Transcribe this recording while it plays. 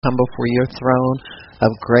come before your throne of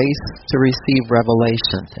grace to receive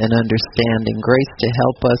revelation and understanding, grace to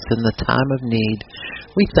help us in the time of need.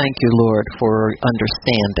 We thank you, Lord, for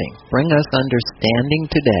understanding. Bring us understanding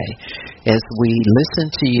today as we listen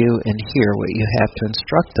to you and hear what you have to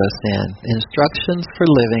instruct us in. Instructions for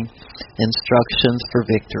living, instructions for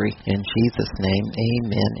victory. In Jesus' name,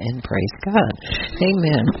 amen, and praise God.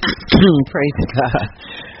 Amen. Praise God.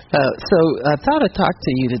 So I thought I'd talk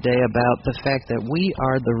to you today about the fact that we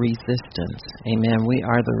are the resistance. Amen. We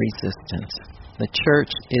are the resistance. The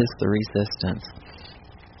church is the resistance.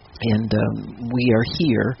 And we are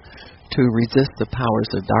here to resist the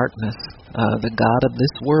powers of darkness. The God of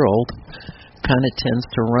this world kind of tends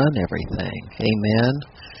to run everything. Amen.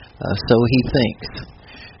 So he thinks.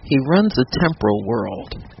 He runs a temporal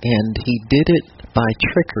world, and he did it by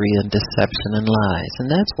trickery and deception and lies.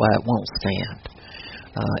 And that's why it won't stand.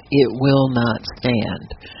 It will not stand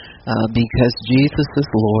because Jesus is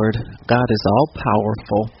Lord. God is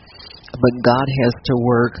all-powerful, but God has to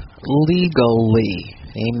work legally.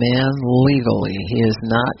 Amen? Legally. He is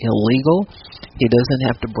not illegal. He doesn't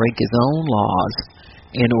have to break his own laws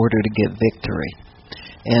in order to get victory.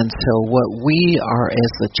 And so what we are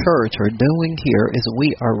as the church are doing here is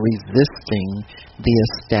we are resisting the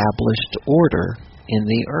established order in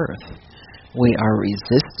the earth. We are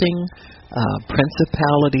resisting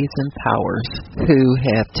principalities and powers who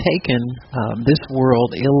have taken this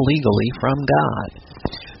world illegally from God.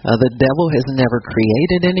 The devil has never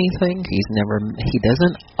created anything. He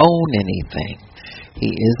doesn't own anything. He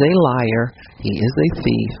is a liar, he is a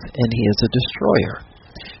thief, and he is a destroyer.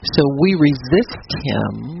 So we resist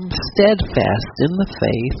him steadfast in the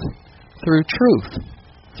faith through truth,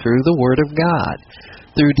 through the Word of God,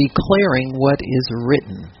 through declaring what is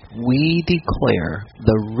written. We declare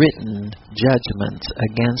the written judgments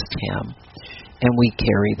against him, and we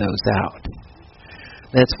carry those out.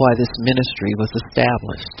 That's why this ministry was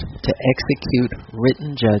established, to execute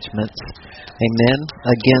written judgments, amen,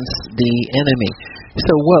 against the enemy.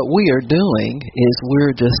 So what we are doing is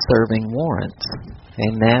we're just serving warrants,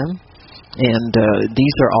 amen. And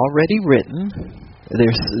these are already written.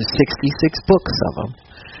 There's 66 books of them.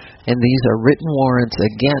 And these are written warrants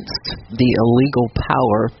against the illegal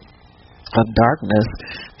power of darkness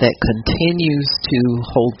that continues to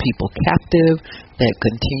hold people captive, that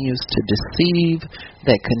continues to deceive,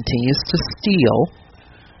 that continues to steal.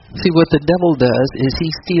 See, what the devil does is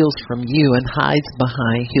he steals from you and hides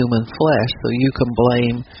behind human flesh so you can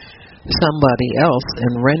blame somebody else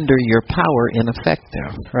and render your power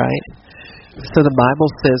ineffective, right? So the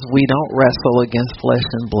Bible says we don't wrestle against flesh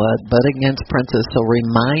and blood, but against princes. So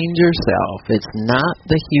remind yourself, it's not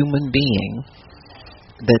the human being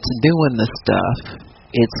that's doing the stuff.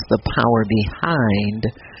 It's the power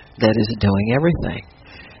behind that is doing everything.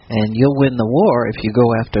 And you'll win the war if you go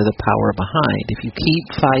after the power behind. If you keep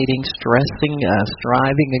fighting,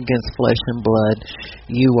 striving against flesh and blood,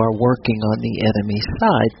 you are working on the enemy's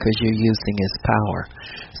side because you're using his power.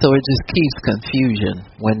 So it just keeps confusion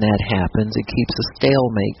when that happens. It keeps a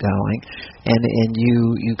stalemate going, and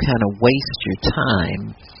you kind of waste your time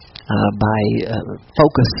by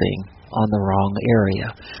focusing on the wrong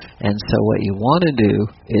area. And so what you want to do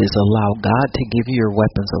is allow God to give you your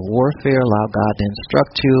weapons of warfare, allow God to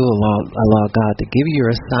instruct you, allow God to give you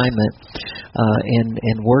your assignment,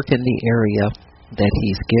 and work in the area that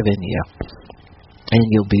he's given you. And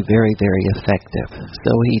you'll be very, very effective.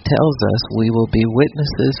 So he tells us we will be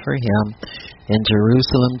witnesses for him in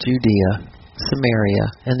Jerusalem, Judea, Samaria,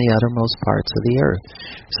 and the uttermost parts of the earth.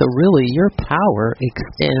 So really, your power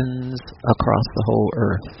extends across the whole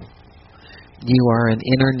earth. You are an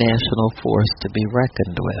international force to be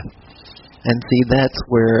reckoned with. And see, that's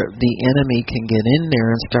where the enemy can get in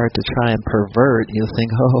there and start to try and pervert. You'll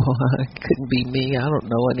think, oh, it couldn't be me. I don't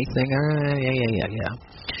know anything. Yeah.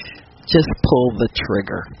 Just pull the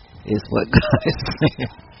trigger is what God is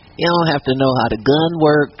saying. You don't have to know how the gun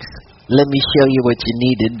works. Let me show you what you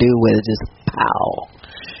need to do with it. Just pow.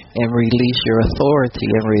 And release your authority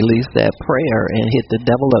and release that prayer and hit the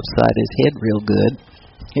devil upside his head real good.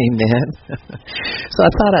 Amen. So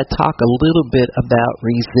I thought I'd talk a little bit about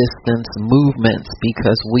resistance movements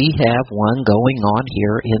because we have one going on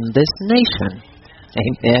here in this nation.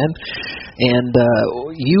 Amen. And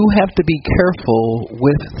you have to be careful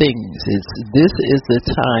with things. This is the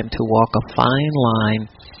time to walk a fine line,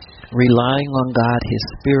 relying on God, his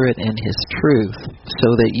Spirit, and his truth so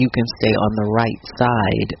that you can stay on the right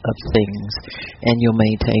side of things and you'll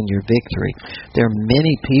maintain your victory. There are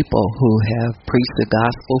many people who have preached the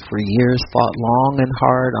gospel for years, fought long and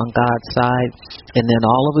hard on God's side, and then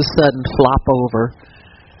all of a sudden flop over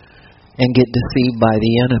and get deceived by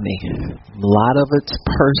the enemy. A lot of it's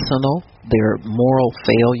personal, their moral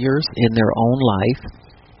failures in their own life.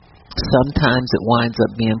 Sometimes it winds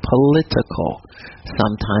up being political.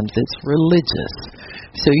 Sometimes it's religious.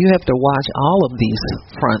 So you have to watch all of these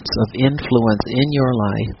fronts of influence in your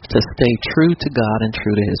life to stay true to God and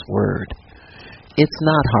true to His Word. It's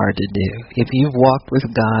not hard to do. If you've walked with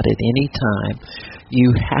God at any time,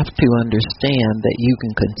 you have to understand that you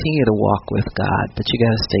can continue to walk with God, but you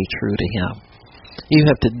got to stay true to Him. You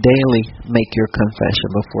have to daily make your confession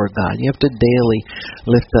before God. You have to daily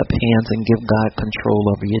lift up hands and give God control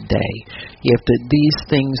over your day. You have to, these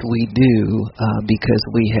things we do because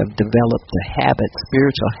we have developed the habits,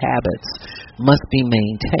 spiritual habits, must be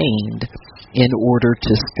maintained in order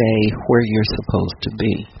to stay where you're supposed to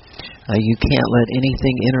be. You can't let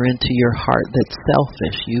anything enter into your heart that's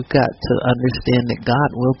selfish. You've got to understand that God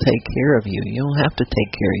will take care of you. You don't have to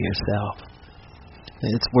take care of yourself.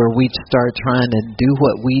 It's where we start trying to do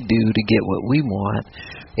what we do to get what we want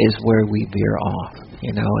is where we veer off,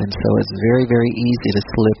 and so it's very, very easy to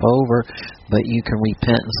slip over, but you can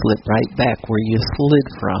repent and slip right back where you slid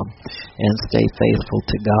from and stay faithful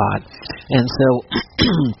to God. And so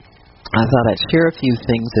I thought I'd share a few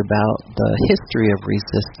things about the history of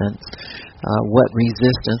resistance, what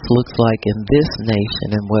resistance looks like in this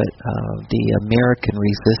nation and what the American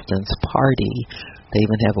Resistance Party, they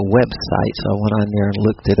even have a website, so I went on there and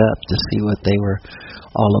looked it up to see what they were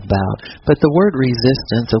all about. But the word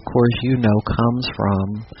resistance, of course, comes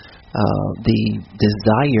from the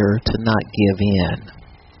desire to not give in.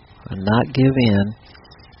 Not give in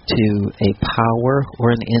to a power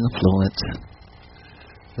or an influence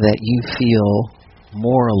that you feel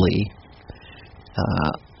morally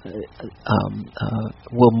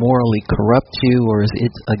will morally corrupt you, or is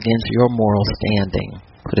it against your moral standing,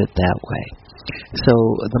 put it that way. So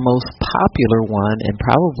the most popular one, and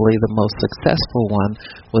probably the most successful one,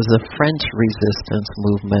 was the French resistance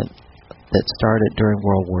movement that started during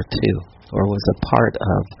World War II, or was a part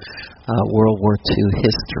of World War II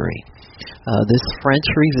history. This French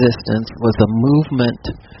resistance was a movement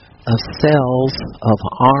of cells of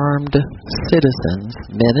armed citizens,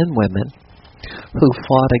 men and women, who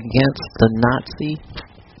fought against the Nazi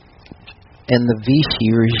and the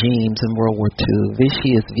Vichy regimes in World War II.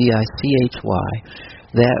 Vichy is Vichy.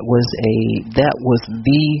 That was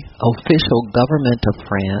the official government of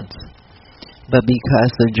France. But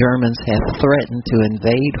because the Germans had threatened to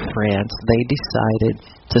invade France, they decided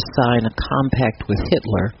to sign a compact with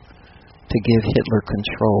Hitler to give Hitler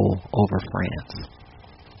control over France.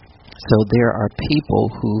 So there are people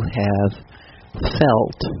who have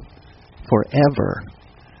felt forever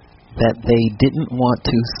that they didn't want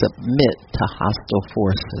to submit to hostile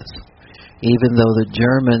forces. Even though the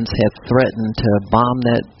Germans had threatened to bomb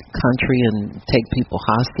that country and take people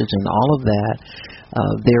hostage and all of that,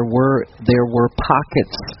 there were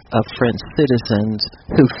pockets of French citizens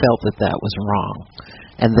who felt that was wrong,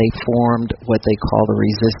 and they formed what they call the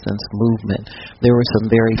resistance movement. There were some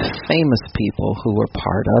very famous people who were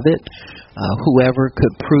part of it. Whoever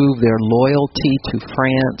could prove their loyalty to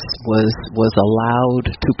France was allowed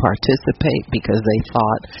to participate because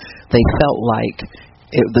they felt like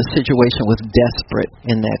the situation was desperate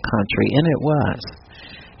in that country, and it was.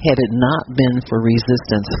 Had it not been for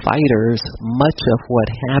resistance fighters, much of what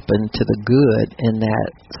happened to the good in that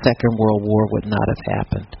Second World War would not have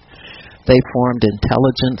happened. They formed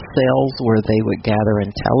intelligence cells where they would gather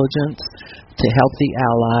intelligence to help the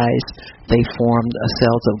Allies. They formed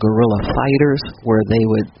cells of guerrilla fighters where they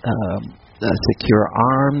would secure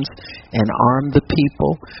arms and arm the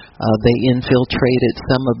people. They infiltrated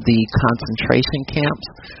some of the concentration camps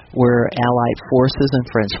where Allied forces and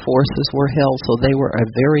French forces were held. So they were a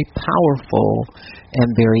very powerful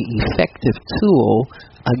and very effective tool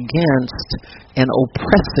against an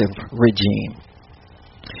oppressive regime.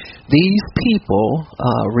 These people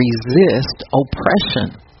resist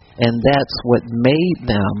oppression, and that's what made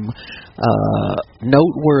them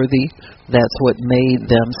noteworthy. That's what made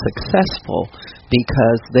them successful,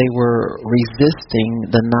 because they were resisting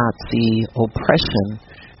the Nazi oppression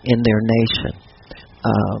in their nation.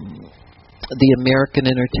 The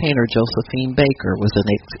American entertainer Josephine Baker was an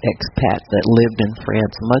expat that lived in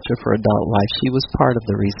France much of her adult life. She was part of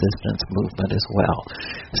the resistance movement as well.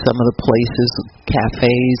 Some of the places,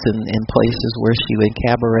 cafes and places where she would,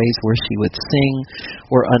 cabarets where she would sing,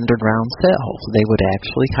 were underground cells. They would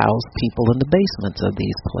actually house people in the basements of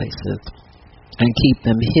these places and keep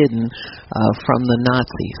them hidden from the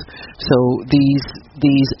Nazis. So these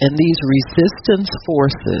resistance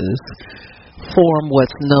forces form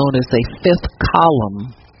what's known as a fifth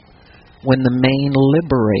column when the main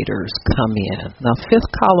liberators come in. Now, fifth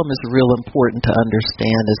column is real important to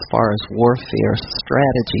understand as far as warfare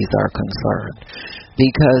strategies are concerned,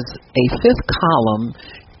 because a fifth column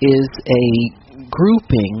is a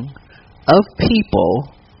grouping of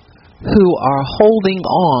people who are holding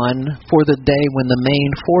on for the day when the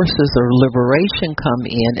main forces of liberation come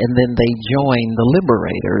in, and then they join the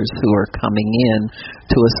liberators who are coming in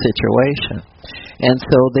to a situation. And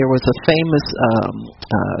so there was a famous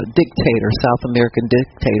dictator, South American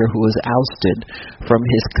dictator, who was ousted from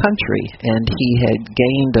his country, and he had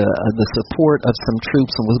gained the support of some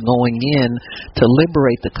troops and was going in to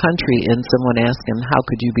liberate the country, and someone asked him, how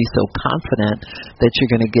could you be so confident that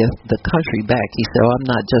you're going to get the country back? He said, I'm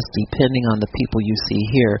not just depending on the people you see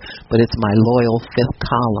here, but it's my loyal fifth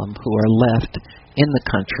column who are left in the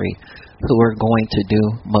country, who are going to do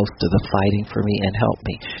most of the fighting for me and help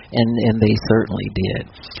me. And they certainly did.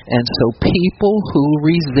 And so people who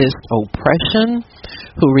resist oppression,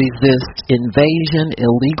 who resist invasion,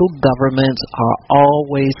 illegal governments are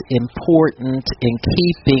always important in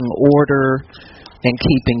keeping order and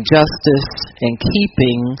keeping justice and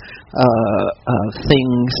keeping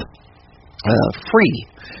things free,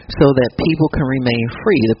 so that people can remain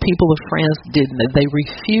free. The people of France they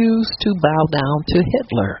refused to bow down to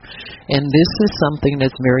Hitler. And this is something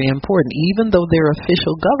that's very important. Even though their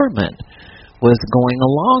official government was going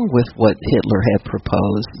along with what Hitler had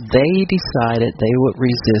proposed, they decided they would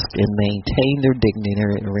resist and maintain their dignity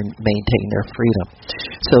and maintain their freedom.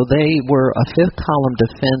 So they were a fifth column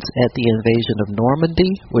defense at the invasion of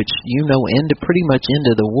Normandy, which ended pretty much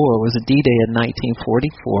ended the war. It was a D-Day in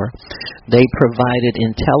 1944. They provided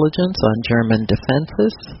intelligence on German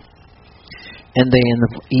defenses, and they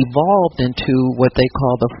evolved into what they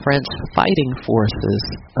call the French fighting forces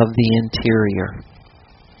of the interior.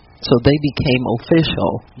 So they became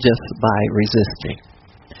official just by resisting.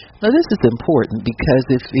 Now this is important because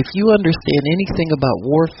if you understand anything about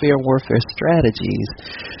warfare strategies,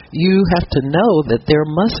 you have to know that there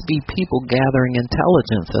must be people gathering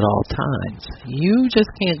intelligence at all times. You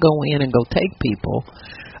just can't go in and go take people.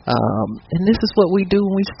 And this is what we do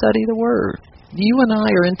when we study the Word. You and I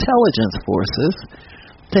are intelligence forces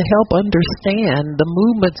to help understand the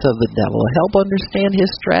movements of the devil, help understand his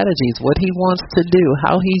strategies, what he wants to do,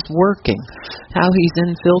 how he's working, how he's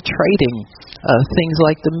infiltrating things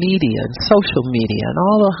like the media and social media, and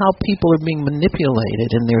all of how people are being manipulated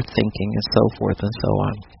in their thinking and so forth and so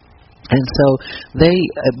on. And so they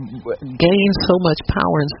gained so much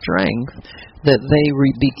power and strength that they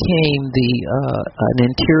became an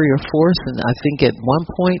interior force. And I think at one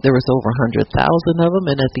point there was over 100,000 of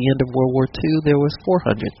them, and at the end of World War II there was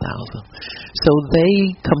 400,000. So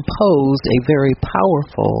they composed a very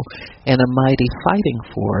powerful and a mighty fighting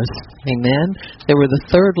force. Amen. They were the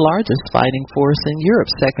third largest fighting force in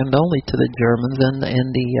Europe, second only to the Germans and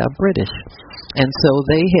the British. And so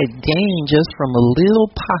they had gained just from a little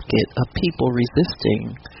pocket of people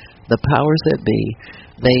resisting the powers that be.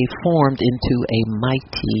 They formed into a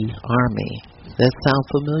mighty army. Does that sound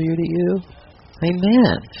familiar to you?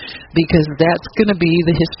 Amen. Because that's going to be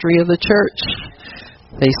the history of the church.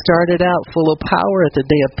 They started out full of power at the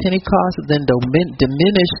day of Pentecost, and then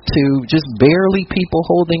diminished to just barely people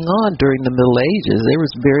holding on during the Middle Ages.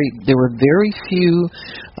 There were very few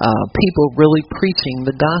people really preaching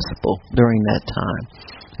the gospel during that time.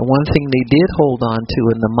 And one thing they did hold on to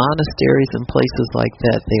in the monasteries and places like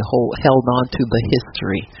that, they held on to the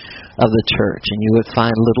history of the church. And you would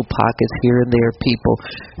find little pockets here and there, people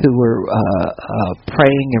who were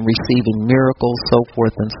praying and receiving miracles, so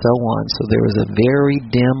forth and so on. So there was a very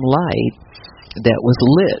dim light that was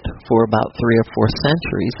lit for about 3 or 4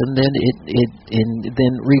 centuries, and then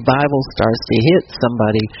then revival starts to hit.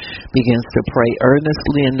 Somebody begins to pray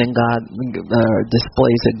earnestly, and then God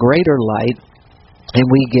displays a greater light. And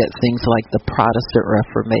we get things like the Protestant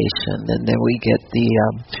Reformation, and then we get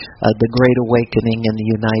the Great Awakening in the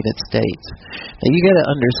United States. Now you got to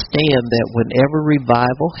understand that whenever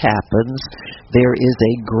revival happens, there is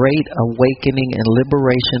a great awakening and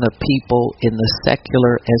liberation of people in the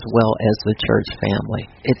secular as well as the church family.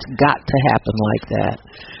 It's got to happen like that.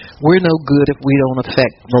 We're no good if we don't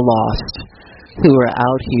affect the lost who are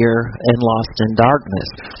out here and lost in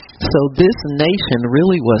darkness. So this nation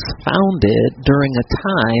really was founded during a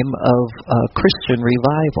time of Christian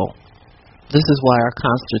revival. This is why our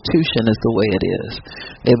Constitution is the way it is.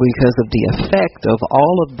 And because of the effect of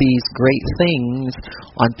all of these great things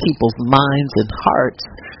on people's minds and hearts,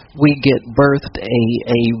 we get birthed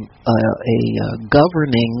a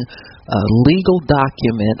governing legal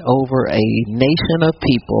document over a nation of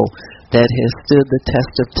people that has stood the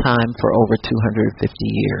test of time for over 250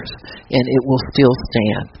 years. And it will still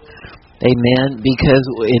stand. Amen. Because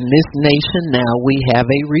in this nation now we have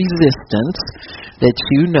a resistance that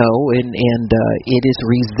and it is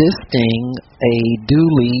resisting a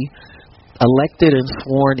duly elected and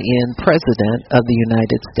sworn in president of the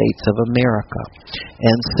United States of America.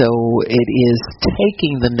 And so it is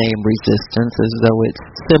taking the name resistance as though it's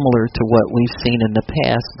similar to what we've seen in the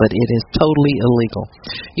past, but it is totally illegal.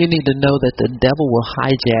 You need to know that the devil will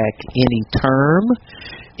hijack any term,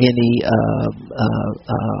 any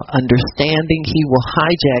understanding. He will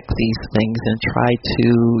hijack these things and try to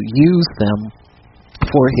use them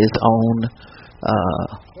for his own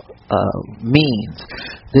means.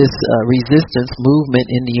 This resistance movement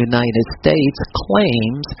in the United States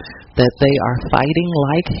claims that they are fighting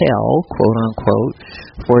like hell, quote unquote,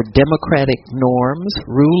 for democratic norms,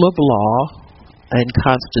 rule of law, and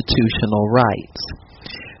constitutional rights.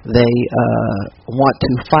 They want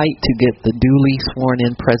to fight to get the duly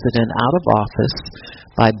sworn-in president out of office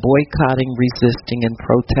by boycotting, resisting, and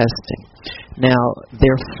protesting. Now,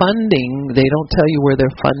 their funding, they don't tell you where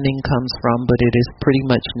their funding comes from, but it is pretty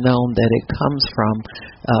much known that it comes from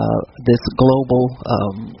this global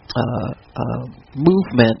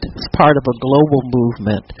movement. It's part of a global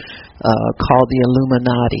movement called the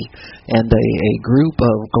Illuminati, and a group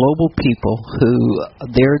of global people who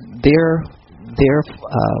their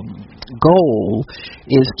goal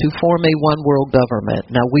is to form a one world government.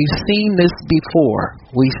 Now, we've seen this before.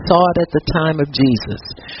 We saw it at the time of Jesus.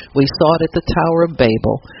 We saw it at the Tower of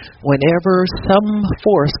Babel. Whenever some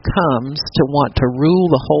force comes to want to rule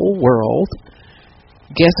the whole world,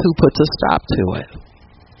 guess who puts a stop to it?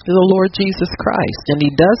 The Lord Jesus Christ. And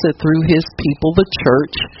he does it through his people, the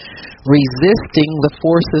church, resisting the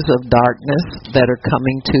forces of darkness that are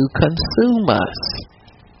coming to consume us.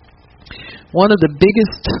 One of the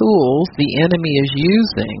biggest tools the enemy is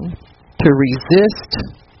using to resist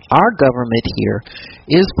our government here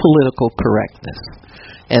is political correctness.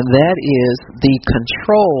 And that is the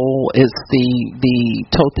control, is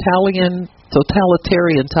the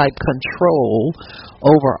totalitarian type control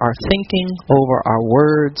over our thinking, over our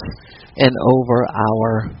words, and over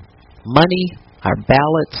our money, our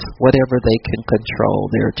ballots, whatever they can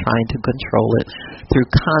control. They're trying to control it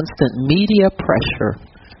through constant media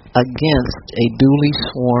pressure against a duly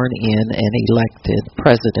sworn in and elected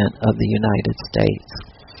president of the United States.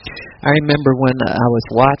 I remember when I was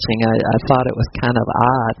watching, I thought it was kind of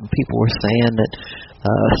odd when people were saying that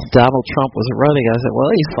Donald Trump was running. I said,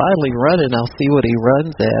 well, he's finally running. I'll see what he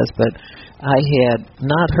runs as. But I had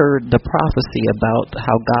not heard the prophecy about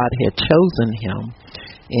how God had chosen him.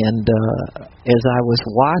 And as I was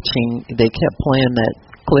watching, they kept playing that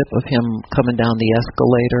clip of him coming down the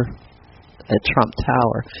escalator at Trump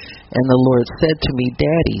Tower, and the Lord said to me,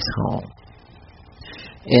 Daddy's home.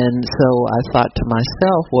 And so I thought to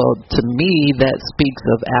myself, well, to me that speaks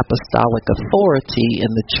of apostolic authority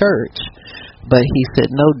in the church, but he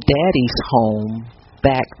said, no, Daddy's home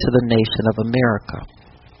back to the nation of America.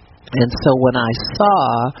 And so when I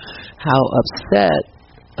saw how upset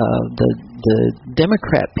the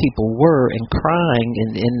Democrat people were and crying,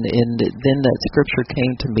 and then that scripture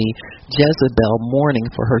came to me, Jezebel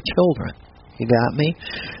mourning for her children. You got me?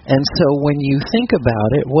 And so when you think about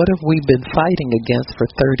it, what have we been fighting against for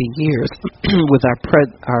 30 years with our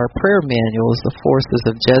prayer manuals, the forces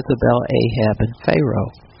of Jezebel, Ahab, and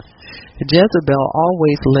Pharaoh? Jezebel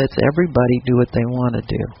always lets everybody do what they want to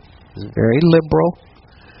do. She's very liberal,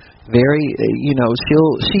 very,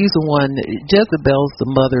 she's the one, Jezebel's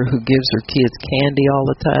the mother who gives her kids candy all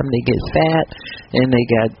the time. They get fat, and they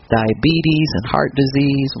got diabetes and heart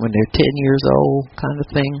disease when they're 10 years old, kind of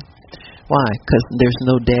thing. Why? Because there's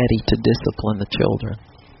no daddy to discipline the children.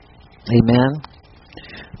 Amen?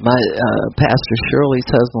 My Pastor Shirley's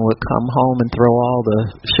husband would come home and throw all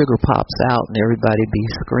the sugar pops out, and everybody be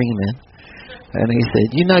screaming. And he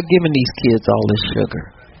said, you're not giving these kids all this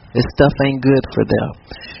sugar. This stuff ain't good for them.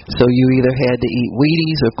 So you either had to eat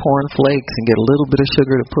Wheaties or Corn Flakes and get a little bit of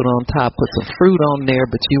sugar to put on top, put some fruit on there,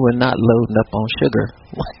 but you were not loading up on sugar.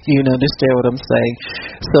 You understand what I'm saying?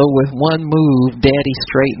 So with one move, Daddy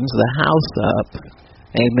straightens the house up.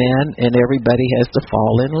 Amen. And everybody has to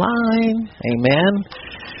fall in line. Amen.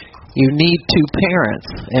 You need two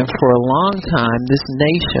parents. And for a long time, this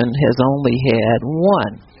nation has only had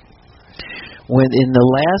one. When in the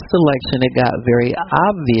last election, it got very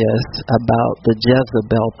obvious about the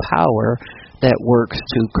Jezebel power that works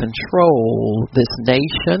to control this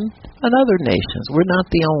nation and other nations. We're not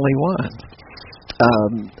the only ones.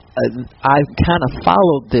 I kind of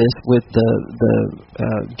followed this with the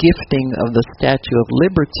gifting of the Statue of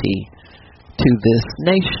Liberty to this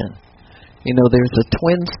nation. You know, there's a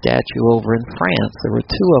twin statue over in France. There were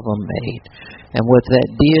two of them made. And what that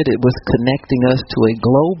did, it was connecting us to a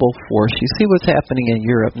global force. You see what's happening in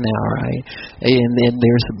Europe now, right? And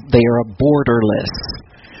they are borderless.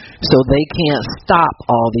 So they can't stop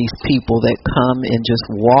all these people that come and just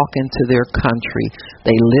walk into their country.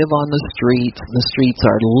 They live on the streets. The streets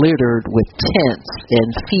are littered with tents and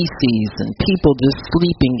feces and people just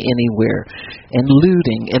sleeping anywhere and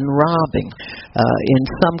looting and robbing. In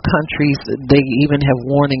some countries, they even have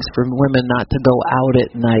warnings for women not to go out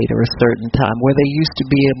at night or a certain time, where they used to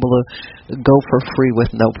be able to go for free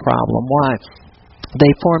with no problem. Why?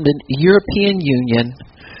 They formed an European Union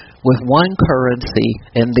with one currency,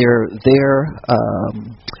 and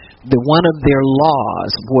one of their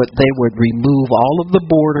laws, what they would remove all of the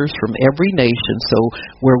borders from every nation. So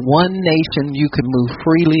we're one nation, you can move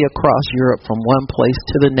freely across Europe from one place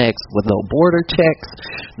to the next with no border checks,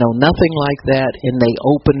 no nothing like that. And they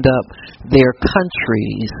opened up their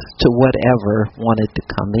countries to whatever wanted to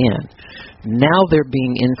come in. Now they're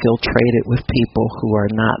being infiltrated with people who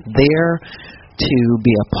are not there to be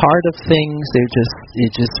a part of things. They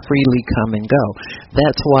just freely come and go.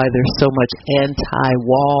 That's why there's so much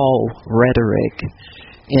anti-wall rhetoric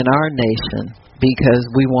in our nation, because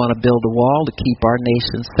we want to build a wall to keep our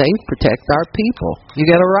nation safe, protect our people. You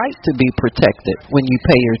got a right to be protected when you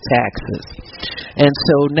pay your taxes. And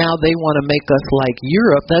so now they want to make us like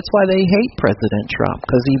Europe. That's why they hate President Trump,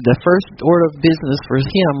 because the first order of business for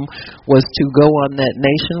him was to go on that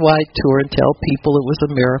nationwide tour and tell people it was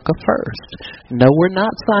America first. No, we're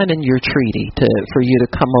not signing your treaty for you to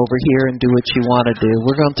come over here and do what you want to do.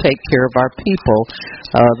 We're going to take care of our people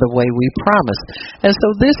the way we promised. And so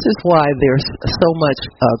this is why there's so much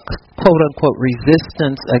quote-unquote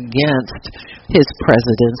resistance against his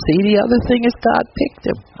presidency. The other thing is God picked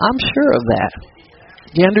him. I'm sure of that.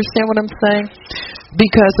 You understand what I'm saying?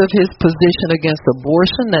 Because of his position against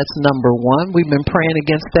abortion, that's number one. We've been praying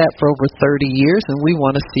against that for over 30 years, and we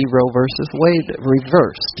want to see Roe versus Wade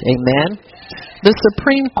reversed. Amen? The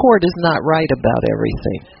Supreme Court is not right about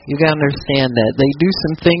everything. You got to understand that. They do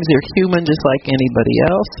some things. They're human just like anybody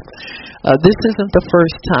else. This isn't the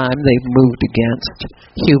first time they've moved against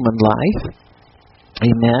human life.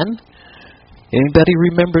 Amen? Anybody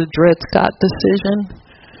remember the Dred Scott decision?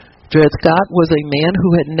 Dred Scott was a man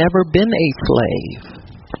who had never been a slave.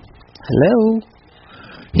 Hello?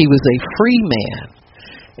 He was a free man.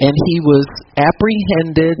 And he was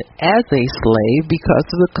apprehended as a slave because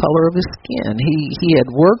of the color of his skin. He had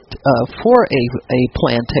worked for a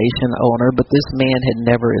plantation owner, but this man had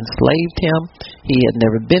never enslaved him. He had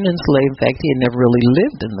never been enslaved. In fact, he had never really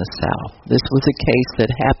lived in the South. This was a case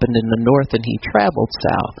that happened in the North, and he traveled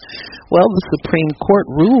south. Well, the Supreme Court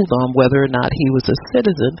ruled on whether or not he was a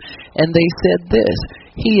citizen, and they said this: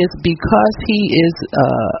 because he is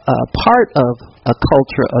a part of a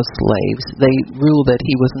culture of slaves, they ruled that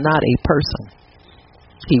he was not a person.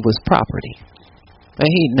 He was property. And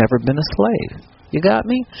he'd never been a slave. You got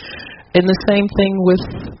me? And the same thing with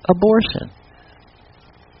abortion.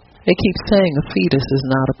 They keep saying a fetus is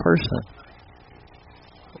not a person.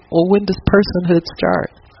 Well, when does personhood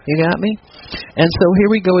start? You got me? And so here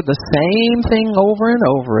we go with the same thing over and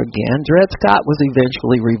over again. Dred Scott was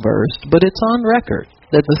eventually reversed, but it's on record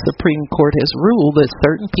that the Supreme Court has ruled that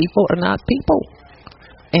certain people are not people.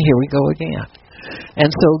 And here we go again. And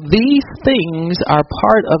so these things are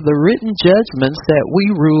part of the written judgments that we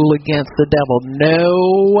rule against the devil.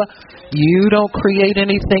 No, you don't create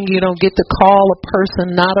anything. You don't get to call a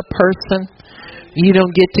person not a person. You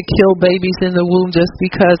don't get to kill babies in the womb just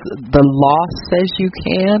because the law says you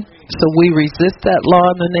can. So we resist that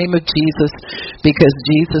law in the name of Jesus, because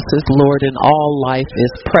Jesus is Lord and all life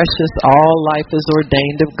is precious. All life is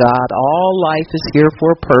ordained of God. All life is here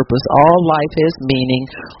for a purpose. All life has meaning.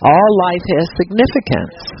 All life has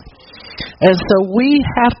significance. And so we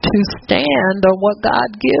have to stand on what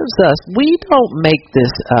God gives us. We don't make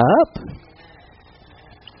this up.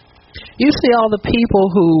 You see all the people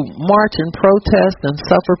who march and protest and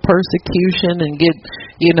suffer persecution and get,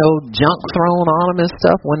 junk thrown on them and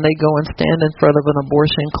stuff when they go and stand in front of an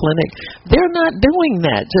abortion clinic. They're not doing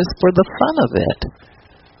that just for the fun of it.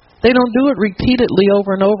 They don't do it repeatedly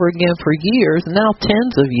over and over again for years, now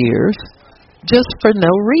tens of years, just for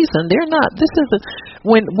no reason. They're not. This isn't.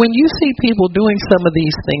 When you see people doing some of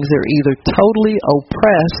these things, they're either totally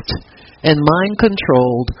oppressed and mind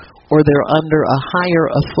controlled, or they're under a higher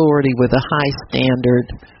authority with a high standard,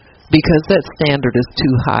 because that standard is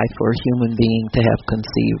too high for a human being to have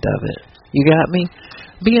conceived of it. You got me?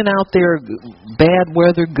 being out there, bad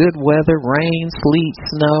weather, good weather, rain, sleet,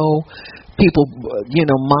 snow, people,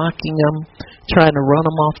 mocking them, trying to run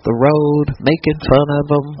them off the road, making fun of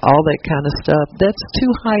them, all that kind of stuff. That's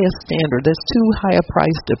too high a standard. That's too high a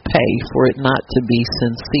price to pay for it not to be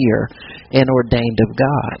sincere and ordained of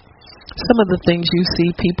God. Some of the things you see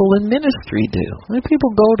people in ministry do. When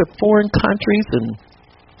people go to foreign countries, and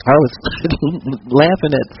I was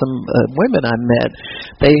laughing at some women I met.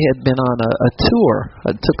 They had been on a tour.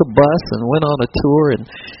 I took a bus and went on a tour, and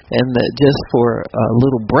just for a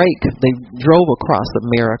little break, they drove across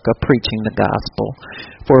America preaching the gospel.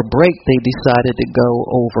 For a break, they decided to go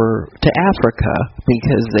over to Africa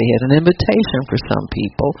because they had an invitation for some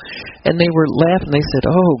people, and they were laughing. They said,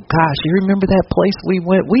 "Oh gosh, you remember that place we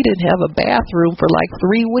went? We didn't have a bathroom for like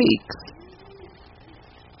 3 weeks."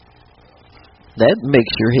 That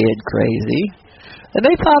makes your head crazy. And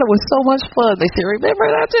they thought it was so much fun. They said, "Remember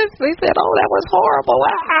that?" They said, "Oh, that was horrible."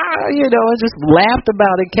 And just laughed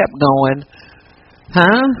about it, kept going.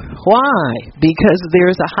 Huh? Why? Because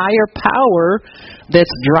there's a higher power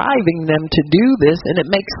that's driving them to do this, and it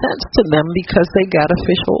makes sense to them because they got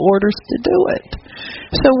official orders to do it.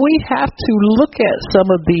 So we have to look at some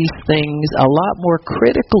of these things a lot more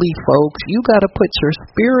critically, folks. You got to put your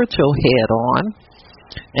spiritual head on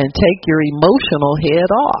and take your emotional head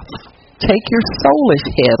off. Take your soulish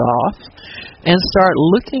head off and start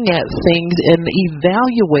looking at things and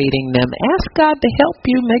evaluating them. Ask God to help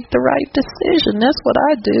you make the right decision. That's what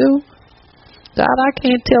I do. God, I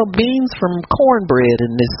can't tell beans from cornbread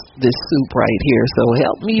in this soup right here, so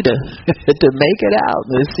help me to to make it out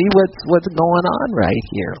and see what's going on right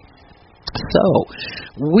here. So,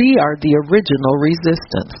 we are the original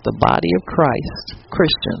resistance, the body of Christ,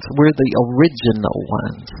 Christians. We're the original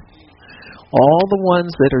ones. All the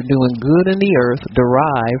ones that are doing good in the earth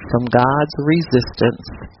derive from God's resistance.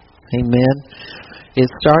 Amen. It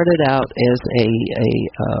started out as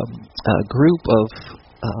a group of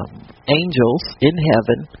angels in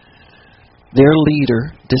heaven. Their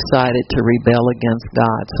leader decided to rebel against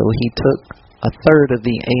God, so he took a third of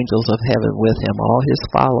the angels of heaven with him. All his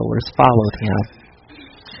followers followed him.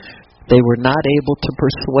 They were not able to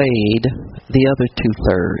persuade the other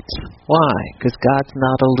 2/3. Why? Because God's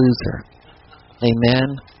not a loser.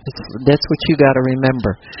 Amen. That's what you got to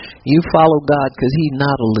remember. You follow God because He's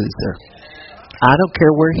not a loser. I don't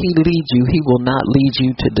care where He leads you. He will not lead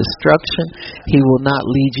you to destruction. He will not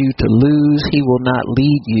lead you to lose. He will not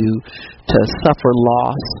lead you to suffer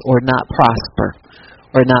loss or not prosper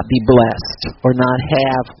or not be blessed or not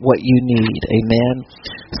have what you need. Amen.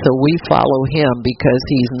 So we follow Him because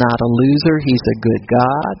He's not a loser. He's a good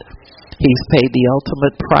God. He's paid the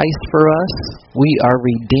ultimate price for us. We are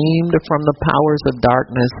redeemed from the powers of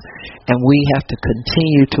darkness, and we have to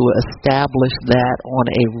continue to establish that on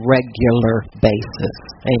a regular basis.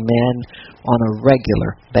 Amen. On a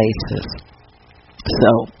regular basis.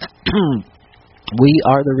 So, we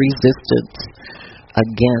are the resistance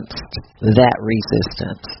against that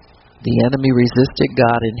resistance. The enemy resisted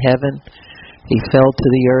God in heaven. He fell to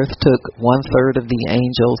the earth, took 1/3 of the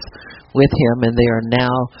angels with him, and they are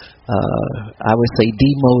now, I would say,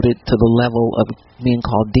 demoted to the level of being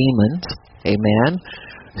called demons. Amen.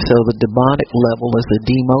 So the demonic level is a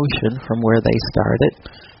demotion from where they started.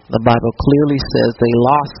 The Bible clearly says they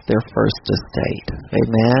lost their first estate.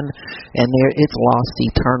 Amen. And it's lost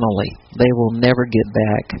eternally. They will never get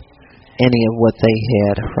back any of what they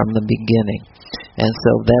had from the beginning. And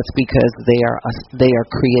so that's because they are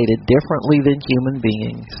created differently than human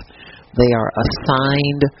beings. They are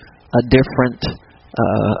assigned a different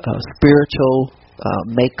spiritual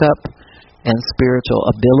makeup and spiritual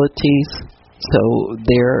abilities. So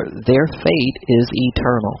their fate is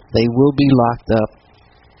eternal. They will be locked up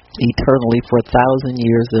eternally for 1,000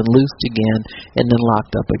 years, then loosed again, and then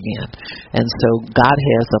locked up again. And so God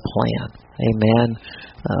has a plan. Amen.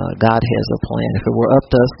 God has a plan. If it were up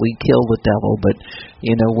to us, we'd kill the devil. But,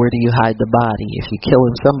 where do you hide the body? If you kill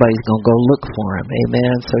him, somebody's going to go look for him.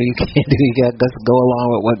 Amen. So you can't do. You got to go along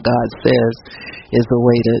with what God says is the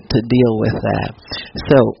way to deal with that.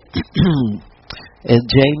 So, as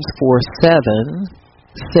James 4:7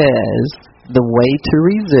 says, the way to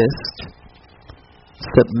resist,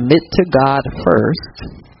 submit to God first,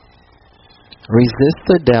 resist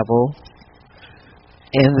the devil,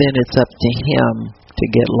 and then it's up to him to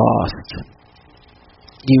get lost.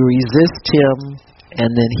 You resist him, and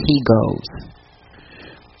then he goes.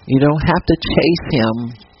 You don't have to chase him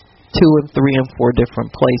 2 and 3 and 4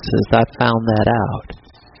 different places. I found that out.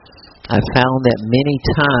 I found that many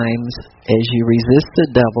times as you resist the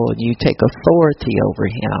devil and you take authority over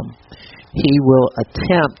him, he will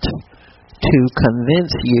attempt to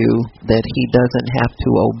convince you that he doesn't have to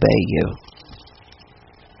obey you.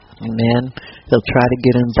 Amen. He'll try to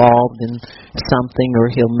get involved in something, or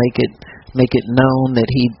he'll make it known that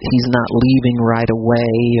he's not leaving right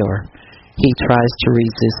away, or he tries to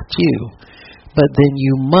resist you. But then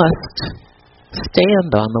you must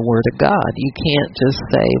stand on the Word of God. You can't just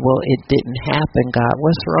say, well, it didn't happen, God.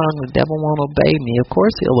 What's wrong? The devil won't obey me. Of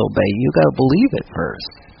course he'll obey you. You got to believe it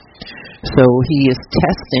first. So he is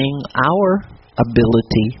testing our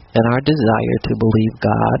ability and our desire to believe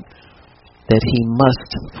God, that he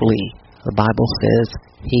must flee. The Bible says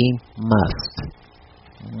he must.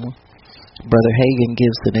 Brother Hagin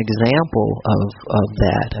gives an example of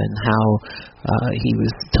that, and how he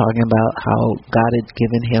was talking about how God had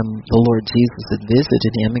given him, the Lord Jesus had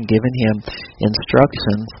visited him and given him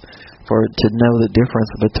instructions to know the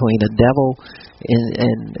difference between a devil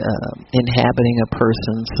inhabiting a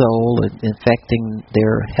person's soul and infecting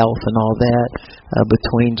their health and all that,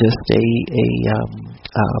 between just a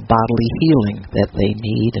bodily healing that they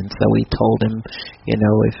need. And so he told him,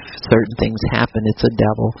 if certain things happen, it's a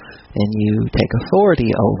devil, and you take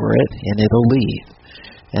authority over it, and it'll leave.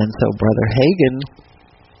 And so Brother Hagin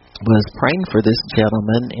was praying for this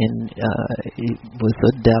gentleman, and it was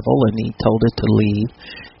the devil, and he told it to leave.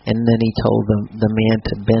 And then he told the man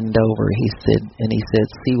to bend over. He said,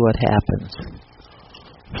 see what happens.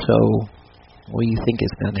 So, what do you think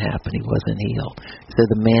is going to happen? He wasn't healed. He said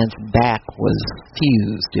the man's back was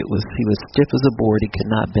fused. He was stiff as a board. He could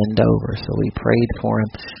not bend over. So he prayed for him.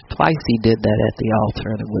 Twice he did that at the altar,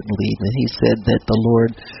 and it wouldn't leave. And he said that the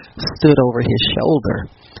Lord stood over his shoulder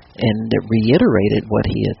and reiterated what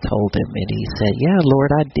he had told him. And he said, yeah,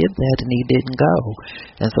 Lord, I did that, and he didn't go.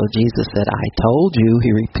 And so Jesus said, I told you.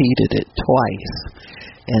 He repeated it twice.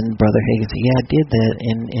 And Brother Hagin said, yeah, I did that,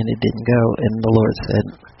 and it didn't go. And the Lord said,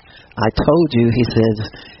 I told you, he said,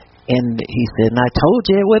 and I told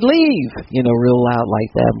you it would leave, real loud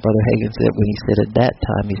like that. And Brother Hagin said, when he said at that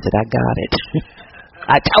time, he said, I got it.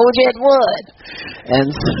 I told you it would. And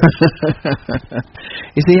so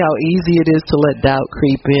you see how easy it is to let doubt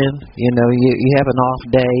creep in? You have an off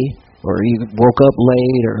day, or you woke up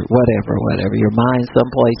late, or whatever. Your mind's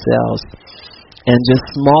someplace else. And just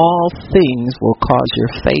small things will cause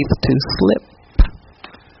your faith to slip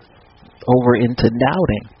over into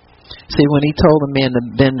doubting. See, when he told the man to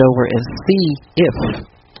bend over and see if,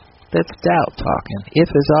 that's doubt talking. If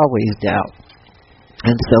is always doubt.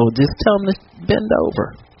 And so just tell him to bend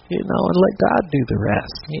over, and let God do the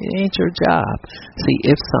rest. It ain't your job. See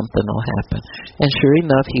if something will happen. And sure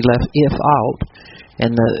enough, he left if out, and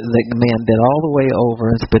the man bent all the way over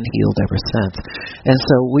and has been healed ever since. And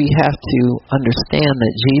so we have to understand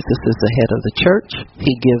that Jesus is the head of the church.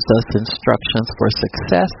 He gives us instructions for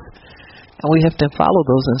success, and we have to follow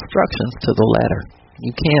those instructions to the letter.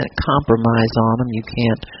 You can't compromise on them. You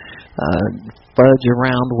can't fudge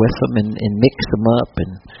around with them and mix them up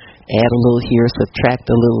and add a little here, subtract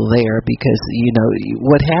a little there, because,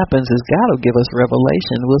 what happens is God will give us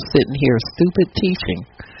revelation. We'll sit and hear stupid teaching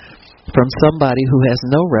from somebody who has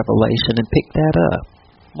no revelation and pick that up.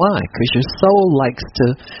 Why? Because your soul likes to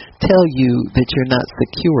tell you that you're not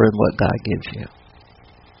secure in what God gives you.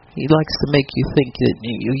 He likes to make you think that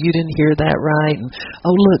you didn't hear that right. And,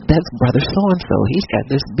 oh, look, that's Brother so-and-so. He's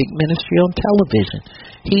got this big ministry on television.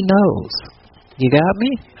 He knows. You got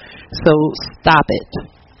me? So stop it.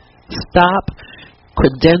 Stop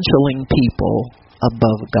credentialing people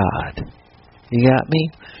above God. You got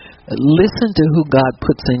me? Listen to who God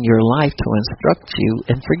puts in your life to instruct you,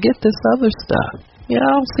 and forget this other stuff. I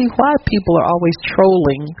don't see why people are always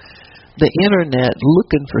trolling the internet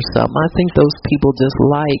looking for something. I think those people just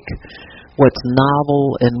like what's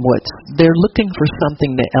novel, and they're looking for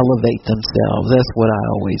something to elevate themselves. That's what I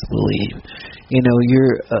always believe.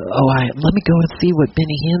 Let me go and see what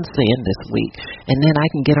Benny Hinn's saying this week, and then I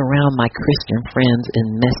can get around my Christian friends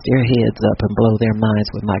and mess their heads up and blow their minds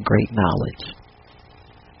with my great knowledge.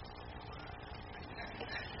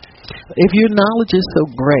 If your knowledge is so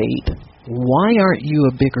great, why aren't you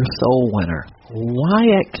a bigger soul winner? Why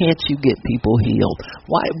can't you get people healed?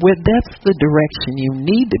 That's the direction you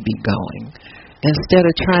need to be going, instead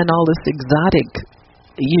of trying all this exotic,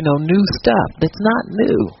 new stuff that's not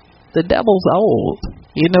new. The devil's old.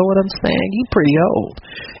 You know what I'm saying? He's pretty old.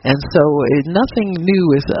 And so nothing new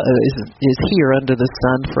is here under the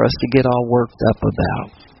sun for us to get all worked up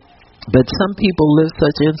about. But some people live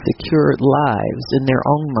such insecure lives in their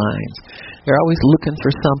own minds. They're always looking for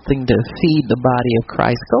something to feed the body of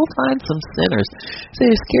Christ. Go find some sinners. See,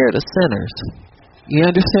 they're scared of sinners. You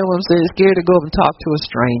understand what I'm saying? Scared to go up and talk to a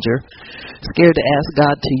stranger. Scared to ask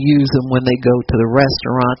God to use them when they go to the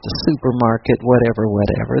restaurant, the supermarket,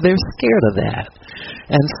 whatever. They're scared of that.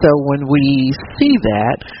 And so when we see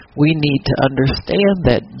that, we need to understand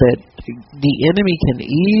that the enemy can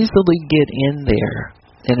easily get in there.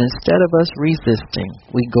 And instead of us resisting,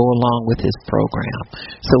 we go along with his program.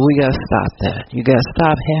 So we got to stop that. You got to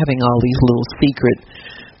stop having all these little secret,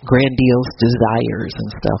 grandiose desires and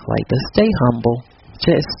stuff like that. Stay humble.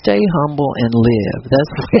 Just stay humble and live.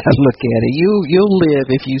 That's the way I look at it. You'll live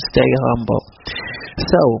if you stay humble.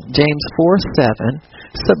 So, James 4:7,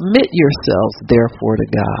 submit yourselves therefore to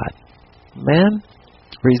God. Man,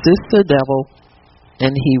 resist the devil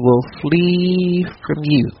and he will flee from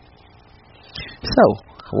you. So,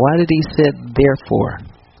 why did he say therefore?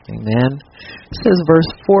 Amen. It says verse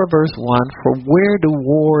 1, for where do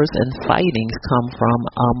wars and fightings come from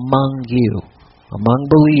among you, among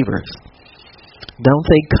believers? Don't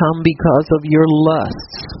they come because of your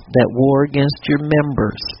lusts that war against your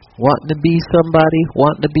members, wanting to be somebody,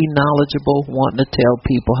 wanting to be knowledgeable, wanting to tell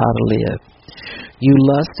people how to live? You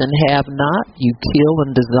lust and have not, you kill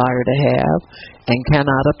and desire to have, and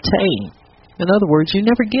cannot obtain. In other words, you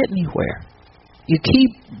never get anywhere. You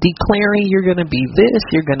keep declaring you're going to be this,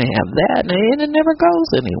 you're going to have that, and it never goes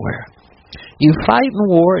anywhere. You fight in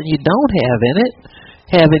war and you don't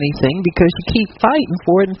have anything because you keep fighting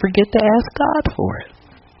for it and forget to ask God for it.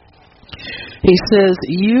 He says,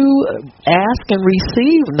 you ask and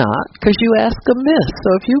receive not because you ask amiss. So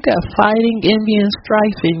if you got fighting, envy, and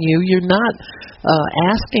strife in you, you're not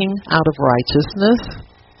asking out of righteousness.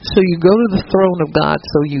 So you go to the throne of God,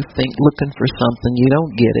 so you think, looking for something, you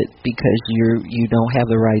don't get it because you don't have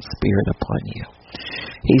the right spirit upon you.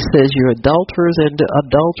 He says, you adulterers and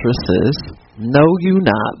adulteresses, know you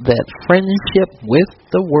not that friendship with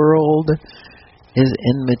the world is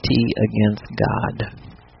enmity against God?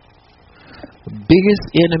 The biggest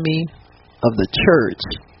enemy of the church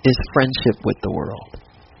is friendship with the world.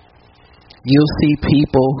 You'll see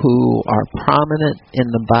people who are prominent in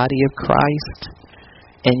the body of Christ,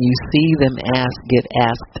 and you see them get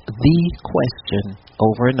asked the question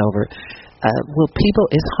over and over.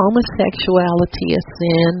 Is homosexuality a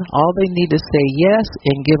sin? All they need to say yes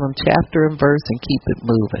and give them chapter and verse and keep it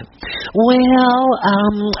moving. Well,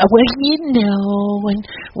 and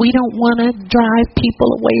we don't want to drive people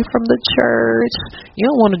away from the church. You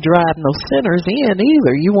don't want to drive no sinners in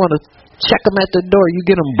either. You want to check them at the door. You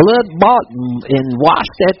get them blood bought and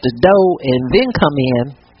washed at the door and then come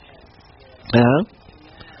in.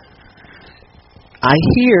 I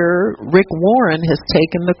hear Rick Warren has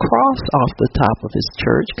taken the cross off the top of his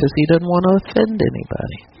church because he doesn't want to offend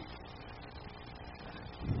anybody.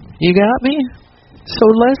 You got me? So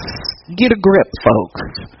let's get a grip,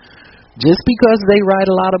 folks. Just because they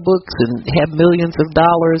write a lot of books and have millions of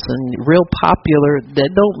dollars and real popular,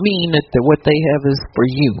 that don't mean that what they have is for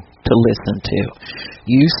you to listen to.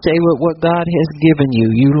 You stay with what God has given you.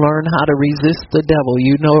 You learn how to resist the devil.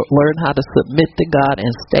 You learn how to submit to God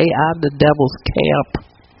and stay out of the devil's camp.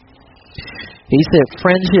 He said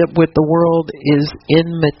friendship with the world is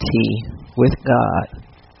enmity with God.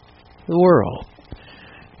 The world.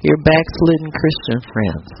 Your backslidden Christian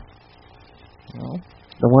friends.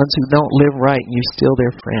 The ones who don't live right and you're still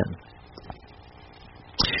their friend.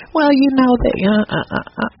 Well, you know that.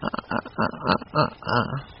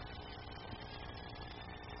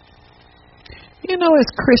 You know, as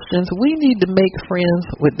Christians, we need to make friends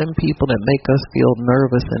with them people that make us feel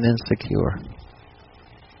nervous and insecure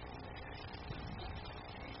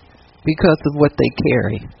because of what they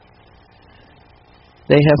carry.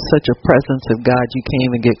 They have such a presence of God, you can't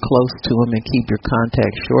even get close to them and keep your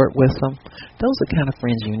contact short with them. Those are the kind of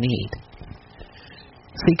friends you need.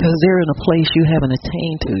 See, because they're in a place you haven't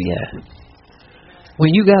attained to yet.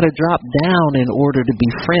 When you got to drop down in order to be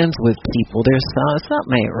friends with people, there's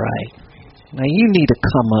something ain't right. Now you need to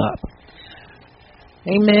come up.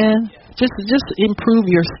 Amen. Just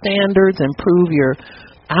improve your standards, improve your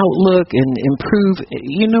outlook, and improve.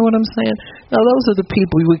 You know what I'm saying? Now those are the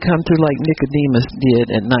people we come to, like Nicodemus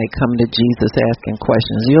did at night, coming to Jesus asking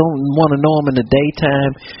questions. You don't want to know them in the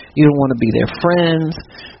daytime. You don't want to be their friends,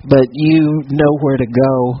 but you know where to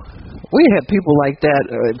go. We had people like that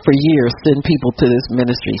for years, send people to this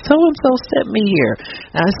ministry. So-and-so sent me here.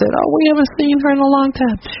 And I said, oh, we haven't seen her in a long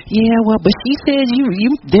time. Yeah, well, but she said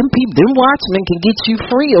them watchmen can get you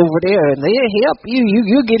free over there, and they'll help you.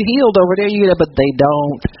 You'll get healed over there. But they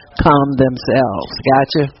don't come themselves.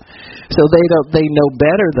 Gotcha? So they know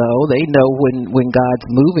better, though. They know when God's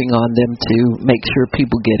moving on them to make sure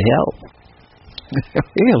people get help. There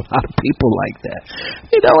are a lot of people like that.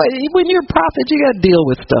 You know, when you're a prophet, you got to deal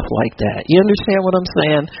with stuff like that. You understand what I'm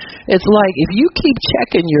saying? It's like if you keep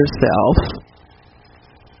checking yourself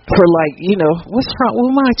for like, you know, what's wrong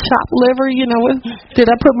with my chopped liver? You know,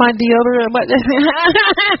 did I put my deodorant?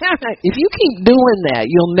 If you keep doing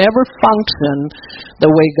that, you'll never function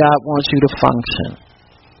the way God wants you to function.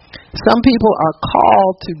 Some people are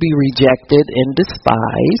called to be rejected and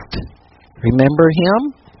despised. Remember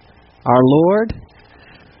Him, our Lord?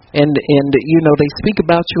 And you know, they speak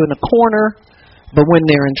about you in a corner, but when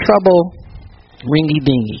they're in trouble,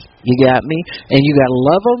 ringy-dingy. You got me? And you got to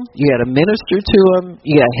love them. You got to minister to them.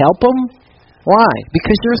 You got to help them. Why?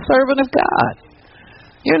 Because you're a servant of God.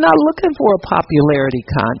 You're not looking for a popularity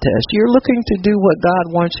contest. You're looking to do what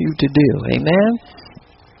God wants you to do. Amen?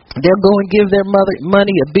 They'll go and give their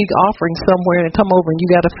money a big offering somewhere and come over and you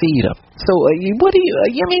got to feed them. So what do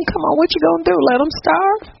you mean, come on, what you going to do? Let them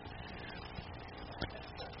starve?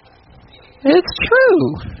 It's true.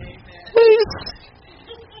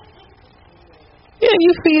 Yeah,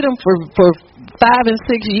 you feed them for 5 and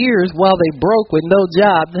 6 years while they broke with no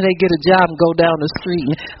job. Then they get a job and go down the street.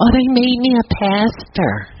 They made me a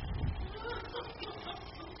pastor.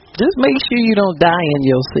 Just make sure you don't die in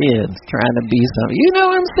your sins trying to be something. You know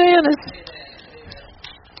what I'm saying?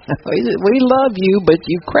 We love you, but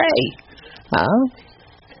you cray. Huh?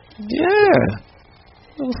 Yeah.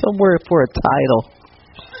 Somewhere for a title.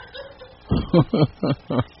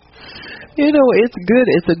 You know, it's good.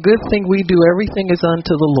 It's a good thing we do everything is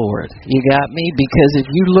unto the Lord. You got me? Because if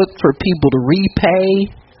you look for people to repay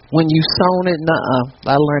when you sown it,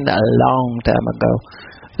 I learned that a long time ago.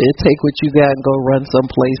 They'll take what you got and go run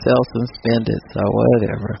someplace else and spend it. So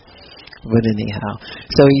whatever. But anyhow,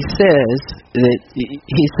 so he says, do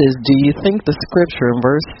you think the scripture in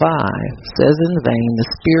verse 5 says in vain, the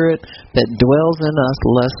spirit that dwells in us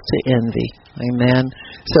lusts to envy? Amen.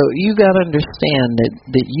 So you got to understand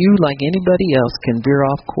that you, like anybody else, can veer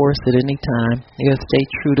off course at any time. You got to stay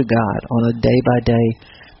true to God on a day-by-day,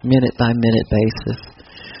 minute-by-minute basis.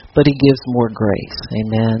 But He gives more grace.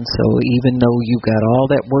 Amen. So even though you got all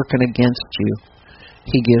that working against you,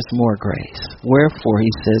 He gives more grace. Wherefore,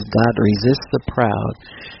 he says, God resists the proud,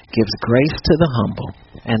 gives grace to the humble,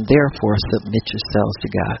 and therefore submit yourselves to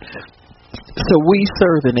God. So we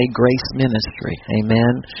serve in a grace ministry.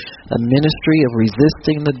 Amen. A ministry of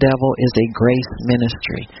resisting the devil is a grace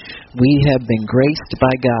ministry. We have been graced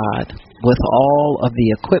by God with all of the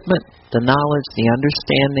equipment, the knowledge, the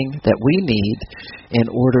understanding that we need in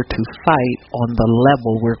order to fight on the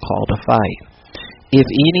level we're called to fight. If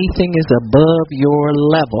anything is above your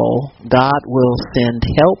level, God will send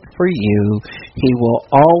help for you. He will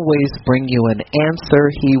always bring you an answer.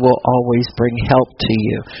 He will always bring help to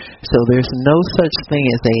you. So there's no such thing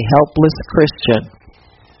as a helpless Christian.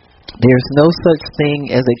 There's no such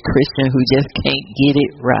thing as a Christian who just can't get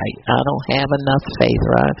it right. I don't have enough faith,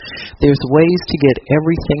 right? There's ways to get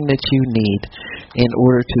everything that you need in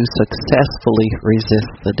order to successfully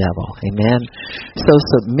resist the devil. Amen? So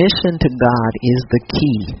submission to God is the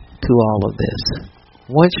key to all of this.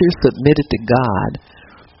 Once you're submitted to God,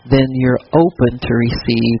 then you're open to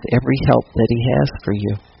receive every help that He has for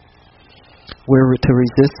you. We're to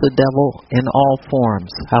resist the devil in all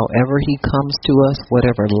forms. However he comes to us,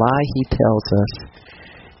 whatever lie he tells us,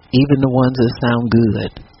 even the ones that sound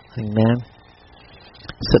good. Amen.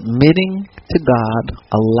 Submitting to God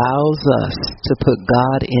allows us to put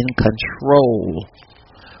God in control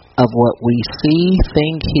of what we see,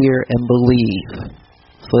 think, hear, and believe.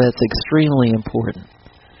 So that's extremely important.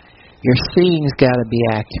 Your seeing's got to be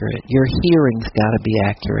accurate. Your hearing's got to be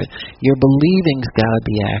accurate. Your believing's got to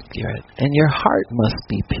be accurate. And your heart must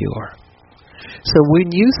be pure. So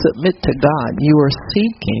when you submit to God, you are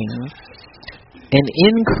seeking an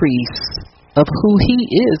increase of who He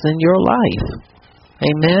is in your life.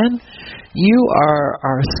 Amen? You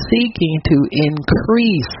are seeking to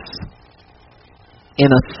increase in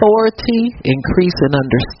authority, increase in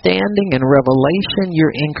understanding and revelation.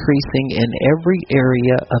 You're increasing in every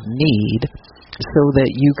area of need so that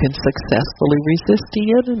you can successfully resist the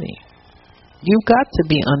enemy. You've got to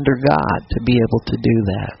be under God to be able to do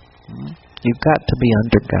that. You've got to be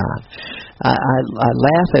under God. I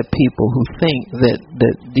laugh at people who think that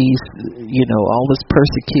these, all this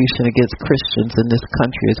persecution against Christians in this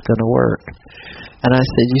country is going to work. And I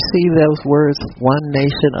said, you see those words, one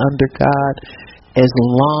nation under God? As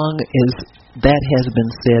long as that has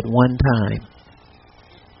been said one time,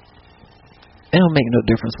 it don't make no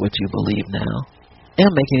difference what you believe now. It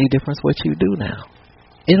don't make any difference what you do now.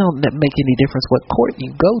 It don't make any difference what court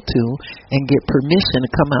you go to and get permission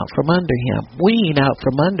to come out from under him. We ain't out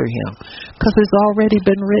from under him because it's already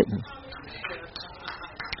been written.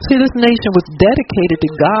 See, this nation was dedicated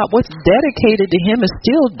to God. What's dedicated to Him is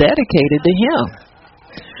still dedicated to Him.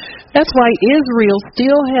 That's why Israel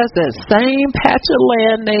still has that same patch of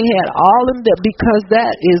land they had all in that, because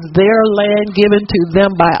that is their land given to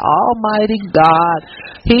them by Almighty God.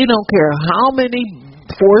 He don't care how many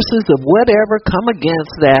forces of whatever come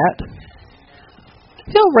against that.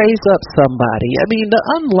 He'll raise up somebody. I mean, the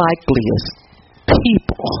unlikeliest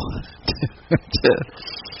people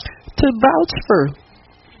to vouch for,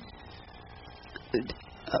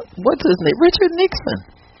 what's his name? Richard Nixon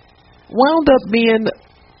wound up being,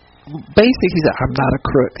 basically, he said, I'm not a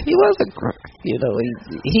crook. He was a crook. You know,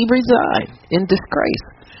 he resigned in disgrace.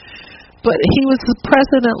 But he was the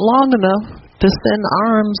president long enough to send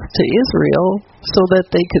arms to Israel so that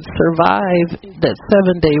they could survive that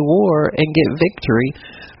 7-day war and get victory.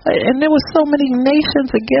 And there was so many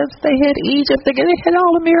nations against. They had Egypt, they had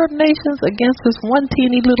all the Arab nations against this one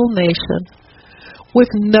teeny little nation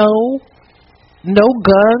with no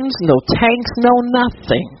guns, no tanks, no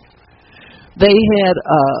nothing. They had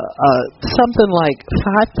something like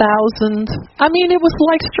 5,000. I mean, it was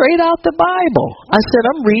like straight out the Bible. I said,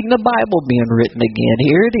 I'm reading the Bible being written again.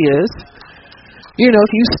 Here it is. You know,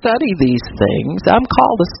 if you study these things, I'm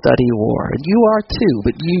called to study war, and you are too.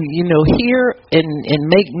 But you know, hear and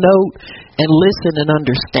make note and listen and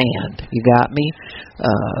understand. You got me?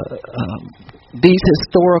 These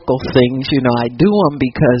historical things, you know, I do them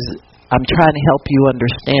because I'm trying to help you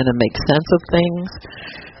understand and make sense of things.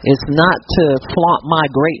 It's not to flaunt my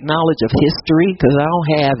great knowledge of history, because I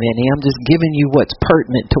don't have any. I'm just giving you what's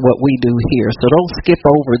pertinent to what we do here. So don't skip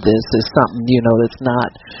over this as something, you know, that's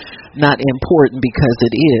not important, because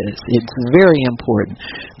it is. It's very important,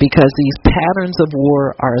 because these patterns of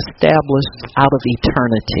war are established out of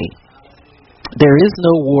eternity. There is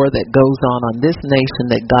no war that goes on this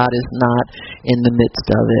nation that God is not in the midst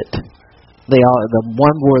of it. The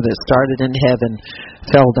one war that started in heaven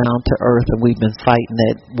fell down to earth, and we've been fighting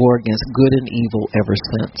that war against good and evil ever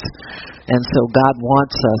since. And so God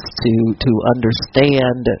wants us to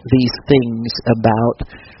understand these things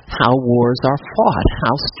about how wars are fought,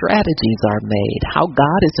 how strategies are made, how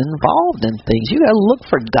God is involved in things. You got to look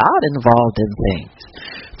for God involved in things.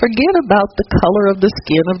 Forget about the color of the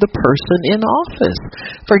skin of the person in office.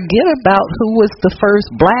 Forget about who was the first,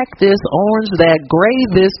 black this, orange that, gray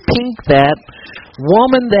this, pink that,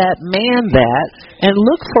 woman that, man that, and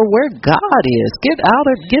look for where God is. Get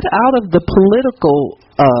out of the political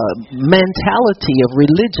mentality of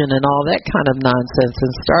religion and all that kind of nonsense,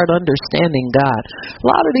 and start understanding God. A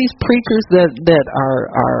lot of these preachers that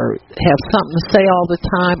have something to say all the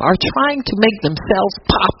time are trying to make themselves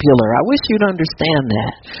popular. I wish you'd understand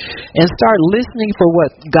that and start listening for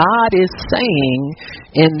what God is saying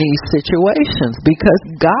in these situations, because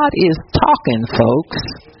God is talking,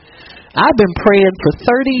 folks. I've been praying for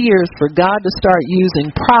 30 years for God to start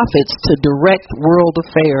using prophets to direct world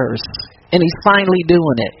affairs. And He's finally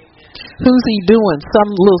doing it. Who's He doing? Some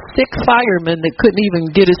little sick fireman that couldn't even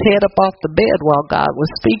get his head up off the bed while God was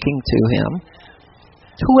speaking to him.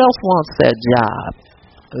 Who else wants that job?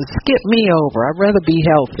 Skip me over. I'd rather be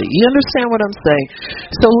healthy. You understand what I'm saying?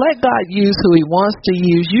 So let God use who He wants to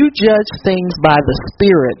use. You judge things by the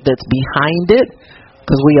Spirit that's behind it,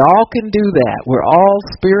 because we all can do that. We're all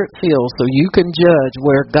Spirit-filled, so you can judge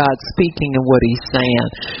where God's speaking and what He's saying,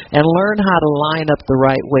 and learn how to line up the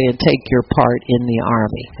right way and take your part in the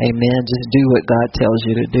army. Amen. Just do what God tells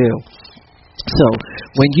you to do. So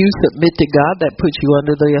when you submit to God, that puts you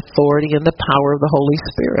under the authority and the power of the Holy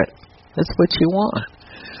Spirit. That's what you want.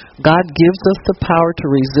 God gives us the power to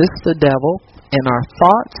resist the devil in our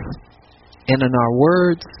thoughts and in our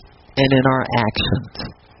words and in our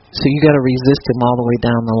actions. So you got to resist him all the way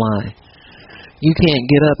down the line. You can't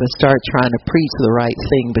get up and start trying to preach the right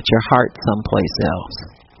thing, but your heart's someplace else.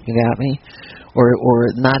 You got me? Or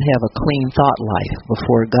not have a clean thought life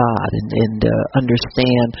before God, and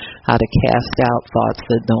understand how to cast out thoughts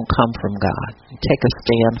that don't come from God. Take a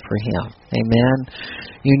stand for Him. Amen?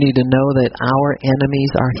 You need to know that our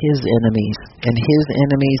enemies are His enemies, and His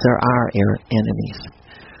enemies are our enemies.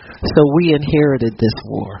 So we inherited this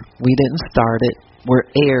war. We didn't start it. We're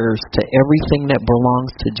heirs to everything that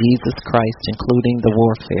belongs to Jesus Christ, including the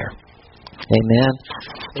warfare. Amen?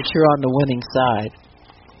 But you're on the winning side.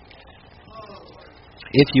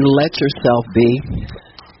 If you let yourself be,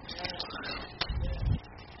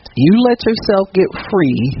 you let yourself get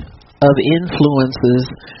free of influences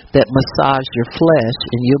that massage your flesh,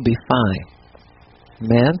 and you'll be fine.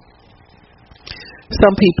 Amen?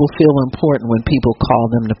 Some people feel important when people call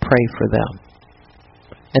them to pray for them,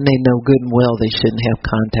 and they know good and well they shouldn't have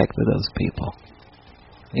contact with those people.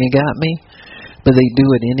 You got me? But they do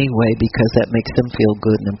it anyway because that makes them feel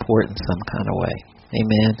good and important some kind of way.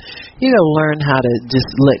 Amen. You got to learn how to just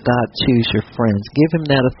let God choose your friends. Give him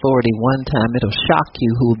that authority one time. It'll shock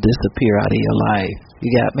you who'll disappear out of your life. You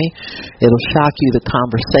got me? It'll shock you the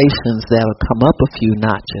conversations that'll come up a few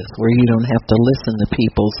notches where you don't have to listen to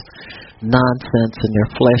people's nonsense and their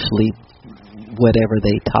fleshly whatever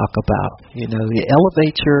they talk about. You know, you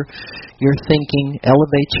elevate your thinking,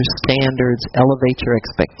 elevate your standards, elevate your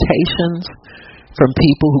expectations from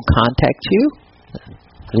people who contact you.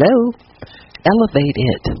 Hello? Elevate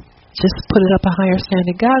it. Just put it up a higher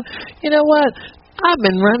standard. God, you know what? I've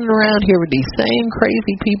been running around here with these same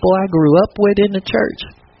crazy people I grew up with in the church.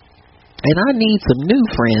 And I need some new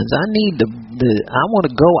friends. I need I want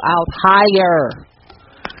to go out higher.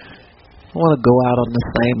 I want to go out on the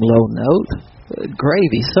same low note.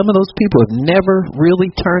 Gravy. Some of those people have never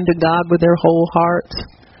really turned to God with their whole hearts.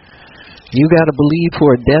 You got to believe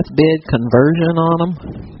for a deathbed conversion on them.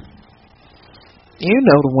 You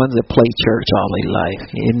know the ones that play church all their life.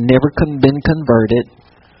 They've never been converted.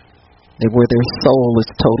 Where their soul is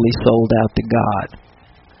totally sold out to God.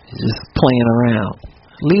 Just playing around.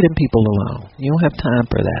 Leading people alone. You don't have time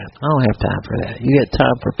for that. I don't have time for that. You got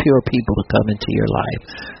time for pure people to come into your life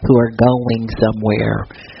who are going somewhere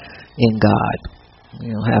in God.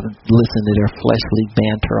 You don't have to listen to their fleshly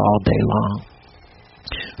banter all day long.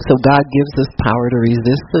 So God gives us power to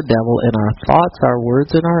resist the devil in our thoughts, our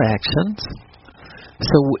words, and our actions.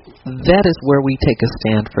 So that is where we take a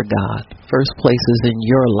stand for God. First place is in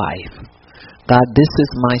your life. God, this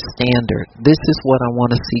is my standard. This is what I want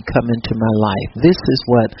to see come into my life. This is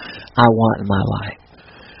what I want in my life.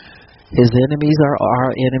 His enemies are our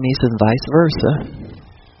enemies and vice versa.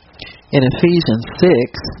 In Ephesians 6,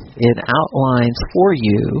 it outlines for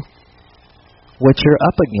you what you're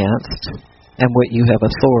up against and what you have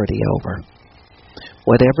authority over.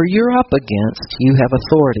 Whatever you're up against, you have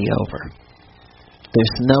authority over.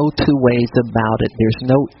 There's no two ways about it. There's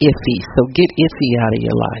no iffy. So get iffy out of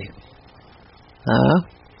your life.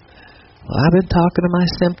 Well, I've been talking to my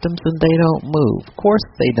symptoms and they don't move. Of course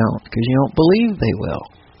they don't, because you don't believe they will.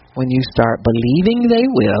 When you start believing they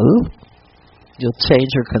will, you'll change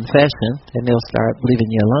your confession and they'll start leaving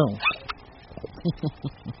you alone.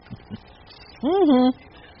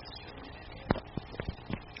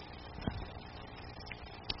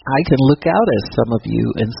 I can look out at some of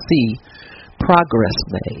you and see progress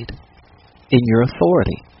made in your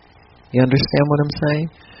authority. You understand what I'm saying?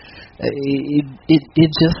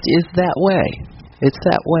 It just is that way. It's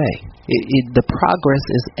that way. The progress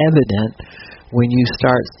is evident when you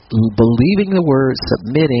start believing the word,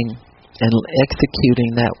 submitting, and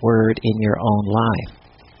executing that word in your own life.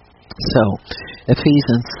 So,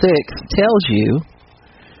 Ephesians 6 tells you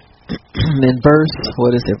in verse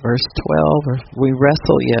 12, or we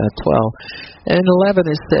wrestle, 12. And 11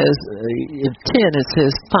 it says, in 10 it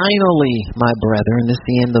says, finally, my brethren, this is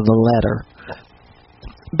the end of the letter,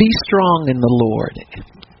 be strong in the Lord.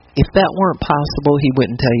 If that weren't possible, he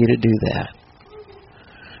wouldn't tell you to do that.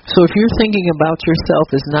 So if you're thinking about yourself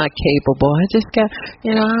as not capable, I just got,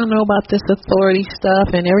 I don't know about this authority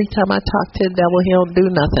stuff, and every time I talk to the devil, he don't do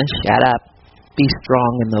nothing. Shut up. Be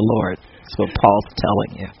strong in the Lord. That's what Paul's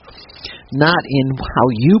telling you. Not in how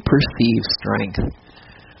you perceive strength,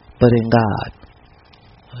 but in God.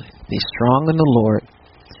 Be strong in the Lord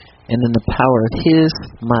and in the power of his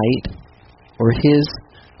might or his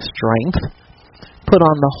strength. Put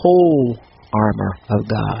on the whole armor of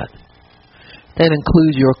God. That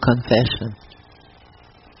includes your confession.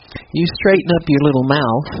 You straighten up your little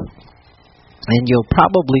mouth and you'll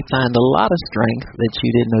probably find a lot of strength that you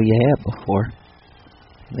didn't know you had before.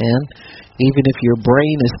 And even if your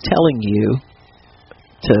brain is telling you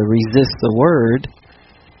to resist the word,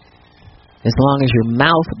 as long as your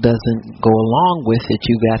mouth doesn't go along with it,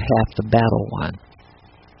 you got half the battle won.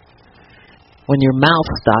 When your mouth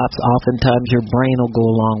stops, oftentimes your brain will go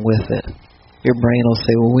along with it. Your brain will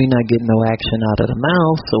say, well, we're not getting no action out of the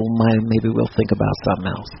mouth, so maybe we'll think about something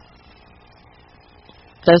else.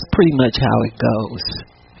 That's pretty much how it goes.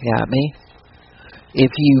 Got me?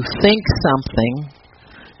 If you think something,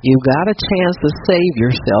 you got a chance to save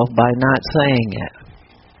yourself by not saying it.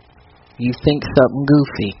 You think something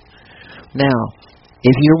goofy. Now,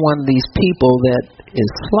 if you're one of these people that is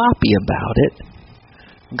sloppy about it,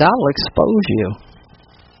 God will expose you.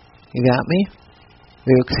 You got me?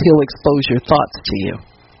 He'll expose your thoughts to you.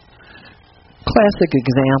 Classic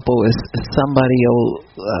example is somebody will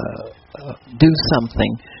do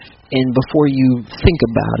something, and before you think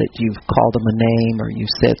about it, you've called them a name, or you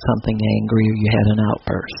said something angry, or you had an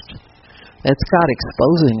outburst. That's God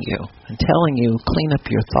exposing you and telling you, clean up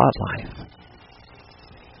your thought life.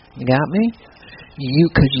 You got me?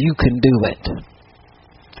 because you can do it.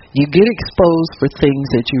 You get exposed for things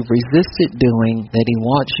that you've resisted doing that he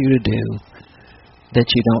wants you to do that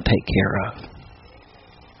you don't take care of.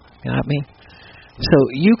 You know what I mean? So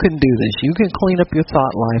you can do this. You can clean up your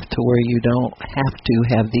thought life to where you don't have to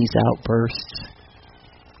have these outbursts,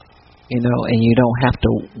 and you don't have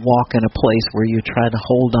to walk in a place where you're trying to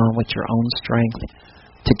hold on with your own strength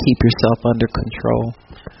to keep yourself under control.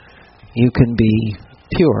 You can be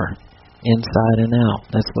pure inside and out.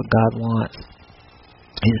 That's what God wants.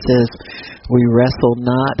 He says, we wrestle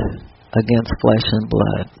not against flesh and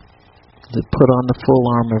blood. To put on the full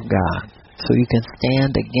armor of God so you can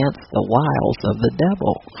stand against the wiles of the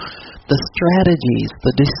devil, the strategies,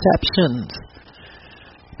 the deceptions.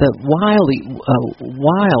 The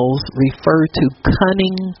wiles refer to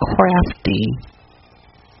cunning, crafty.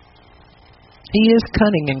 He is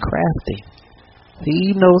cunning and crafty.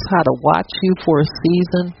 He knows how to watch you for a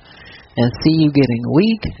season and see you getting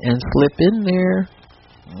weak and slip in there.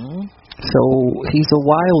 So he's a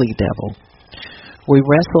wily devil. We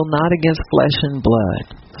wrestle not against flesh and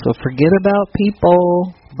blood. So forget about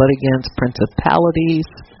people, but against principalities,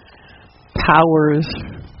 powers,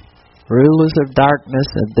 rulers of darkness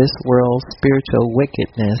of this world, spiritual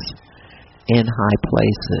wickedness in high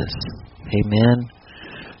places. Amen.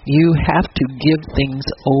 You have to give things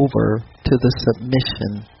over to the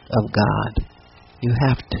submission of God. You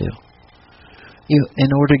have to. In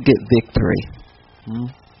order to get victory.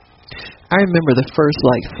 I remember the first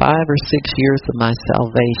 5 or 6 years of my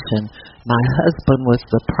salvation, my husband was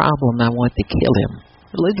the problem. I wanted to kill him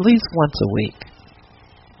at least once a week.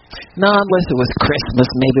 No, unless it was Christmas,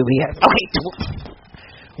 maybe we had,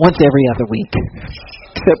 once every other week.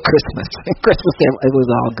 Except Christmas. Christmas, it was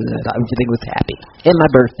all good. Everything was happy. And my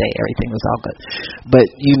birthday, everything was all good. But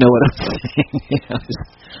you know what I'm saying.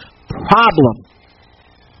 Problem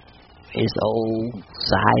is old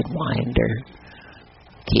sidewinder.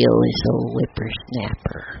 Kill this old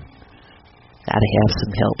whippersnapper. Gotta have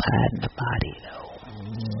some help hiding the body, though.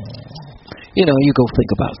 You go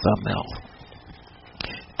think about something else.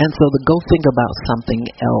 And so the go think about something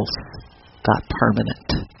else got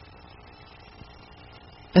permanent.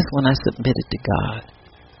 That's when I submitted to God.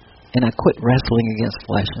 And I quit wrestling against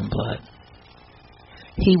flesh and blood.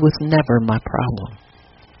 He was never my problem.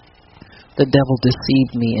 The devil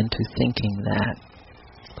deceived me into thinking that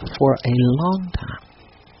for a long time.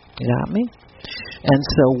 You got me? And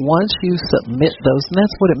so once you submit those, and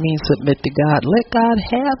that's what it means, submit to God. Let God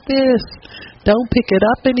have this. Don't pick it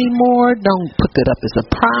up anymore. Don't pick it up as a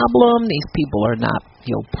problem. These people are not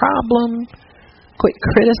your problem. Quit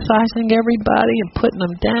criticizing everybody and putting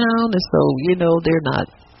them down as though, they're not,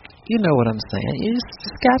 you know what I'm saying. You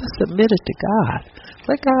just got to submit it to God.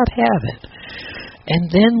 Let God have it.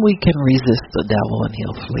 And then we can resist the devil and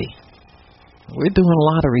he'll flee. We're doing a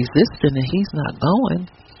lot of resisting and he's not going.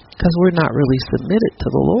 Because we're not really submitted to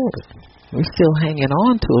the Lord. We're still hanging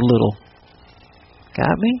on to a little.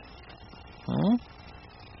 Got me?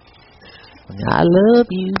 I love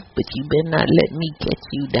you, but you better not let me catch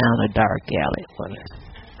you down a dark alley.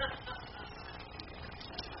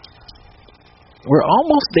 We're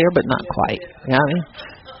almost there, but not quite. You know what I mean?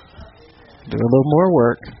 Do a little more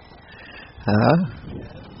work.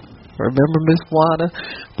 Remember Miss Wanda?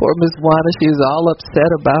 Poor Miss Wanda, she was all upset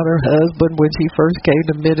about her husband when she first came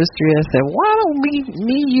to ministry. I said, why don't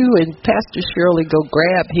me, you, and Pastor Shirley go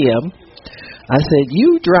grab him? I said,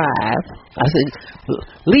 you drive. I said,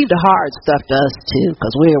 leave the hard stuff to us, too,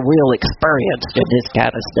 because we're real experienced in this kind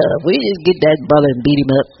of stuff. We just get that brother and beat him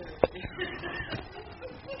up.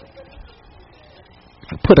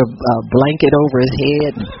 Put a blanket over his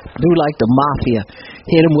head and do like the mafia.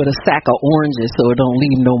 Hit him with a sack of oranges so it don't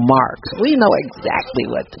leave no marks. We know exactly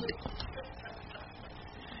what to do.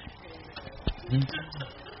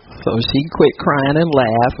 So she quit crying and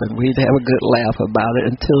laughed, and we'd have a good laugh about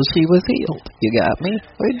it until she was healed. You got me?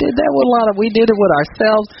 We did that with we did it with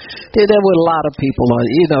ourselves, did that with a lot of people.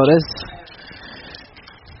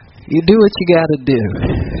 You do what you got to do.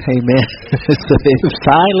 Amen. So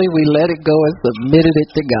finally we let it go and submitted it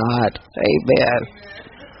to God. Amen.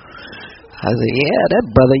 I said, yeah, that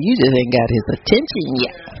brother, you just ain't got his attention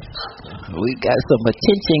yet. We got some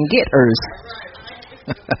attention getters.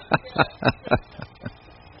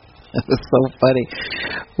 It was so funny.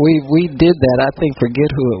 We did that. I think, forget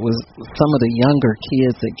who it was, some of the younger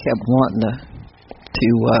kids that kept wanting to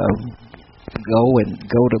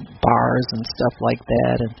go to bars and stuff like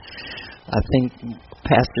that. And I think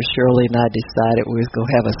Pastor Shirley and I decided we was going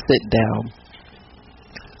to have a sit down.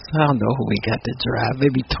 So I don't know who we got to drive.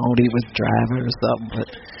 Maybe Tony was driving or something, but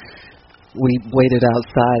we waited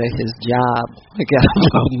outside of his job. It got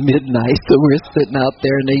about midnight, so we're sitting out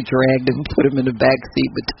there, and they dragged him, put him in the back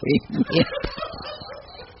seat between me.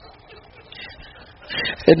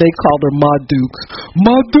 And they called her Ma Dukes.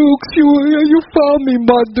 Ma Dukes, you found me,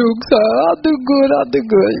 Ma Dukes. I'll do good, I'll do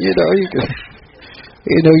good.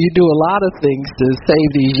 You do a lot of things to save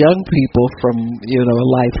these young people from, a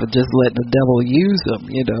life of just letting the devil use them,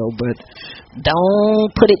 but don't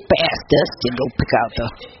put it past us to go pick out the...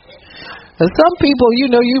 And some people, you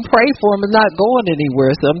pray for them and not going anywhere.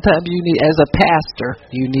 Sometimes you need, as a pastor,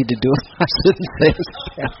 you need to do it. I shouldn't say as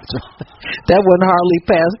a pastor. That wasn't hardly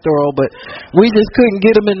pastoral, but we just couldn't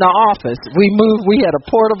get them in the office. We had a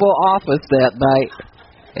portable office that night.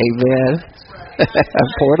 Amen. A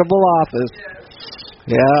portable office.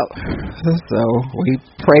 Yeah. So we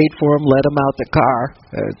prayed for them, let them out the car.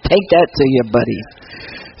 Take that to you, buddy.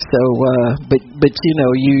 So, but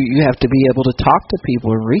you have to be able to talk to people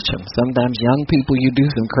and reach them. Sometimes young people, you do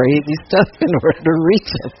some crazy stuff in order to reach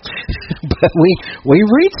them. But we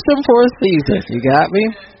reached them for a season. You got me?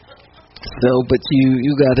 So, but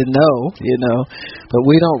you got to know, But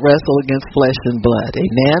we don't wrestle against flesh and blood.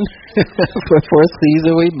 Amen? for a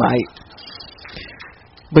season we might.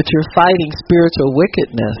 But you're fighting spiritual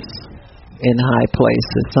wickedness in high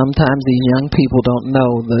places. Sometimes these young people don't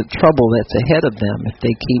know the trouble that's ahead of them if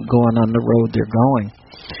they keep going on the road they're going.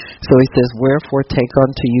 So he says, wherefore take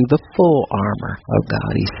unto you the full armor of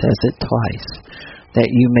God. He says it twice. That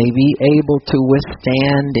you may be able to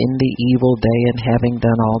withstand in the evil day, and having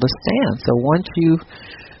done all to stand. So once you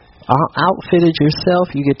outfitted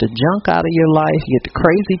yourself, you get the junk out of your life, you get the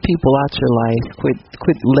crazy people out your life,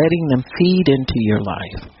 quit letting them feed into your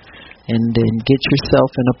life. And then get yourself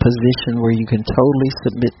in a position where you can totally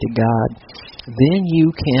submit to God. Then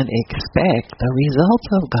you can expect the results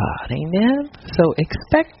of God. Amen? So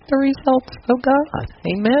expect the results of God.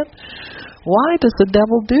 Amen? Why does the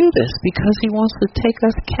devil do this? Because he wants to take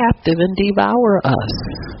us captive and devour us.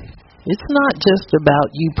 It's not just about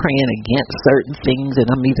you praying against certain things and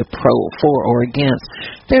I'm either for or against.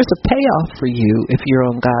 There's a payoff for you if you're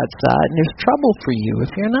on God's side, and there's trouble for you if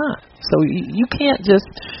you're not. So you can't just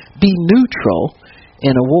be neutral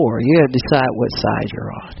in a war. You got to decide what side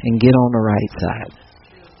you're on and get on the right side.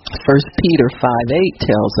 1 Peter 5:8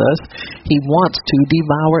 tells us he wants to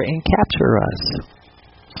devour and capture us.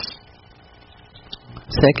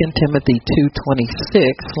 2 Timothy 2:26,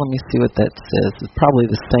 let me see what that says. It's probably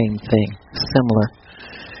the same thing, similar.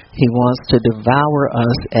 He wants to devour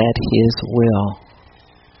us at his will.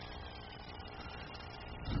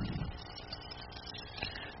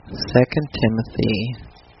 Second Timothy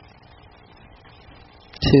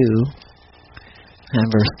 2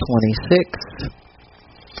 and verse 26.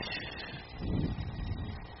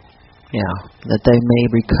 That they may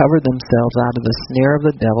recover themselves out of the snare of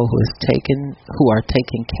the devil who are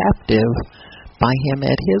taken captive by him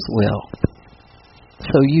at his will.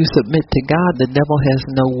 So you submit to God. The devil has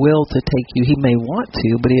no will to take you. He may want to,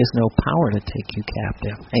 but he has no power to take you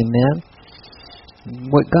captive. Amen?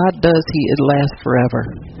 What God does, it lasts forever.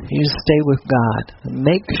 You stay with God.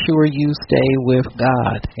 Make sure you stay with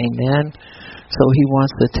God. Amen? So he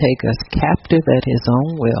wants to take us captive at his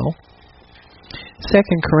own will. 2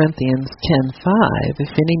 Corinthians 10:5,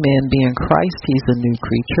 if any man be in Christ, he's a new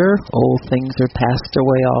creature. Old things are passed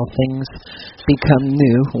away, all things become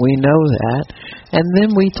new. We know that. And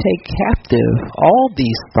then we take captive all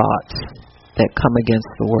these thoughts that come against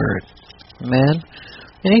the Word. Amen?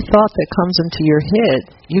 Any thought that comes into your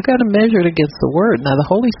head, you got to measure it against the Word. Now, the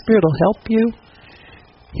Holy Spirit will help you.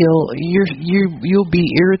 You'll be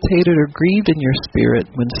irritated or grieved in your spirit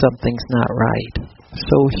when something's not right.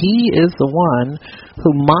 So he is the one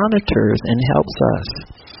who monitors and helps us.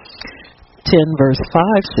 10 verse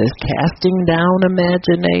 5 says, casting down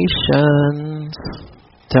imaginations.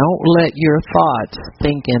 Don't let your thoughts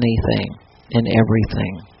think anything and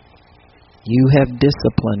everything. You have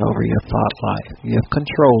discipline over your thought life. You have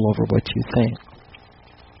control over what you think.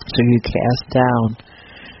 So you cast down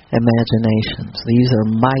imaginations. These are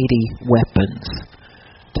mighty weapons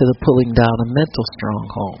to the pulling down of mental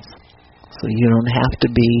strongholds. So you don't have to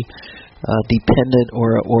be dependent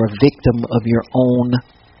or a victim of your own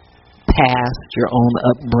past, your own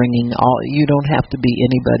upbringing. You don't have to be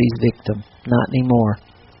anybody's victim. Not anymore.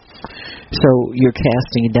 So you're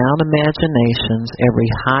casting down imaginations, every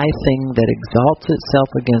high thing that exalts itself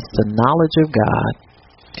against the knowledge of God,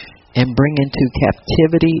 and bring into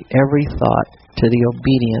captivity every thought to the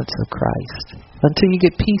obedience of Christ, until you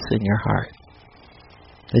get peace in your heart,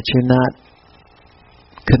 that you're not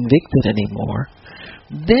convicted anymore.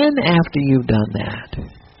 Then after you've done that,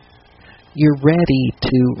 you're ready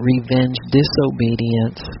to revenge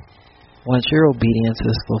disobedience once your obedience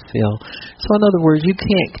is fulfilled. So in other words, you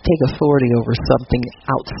can't take authority over something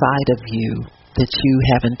outside of you that you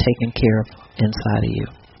haven't taken care of inside of you.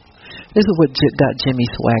 This is what got Jimmy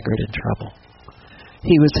Swaggart in trouble.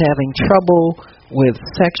 He was having trouble with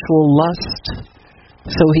sexual lust,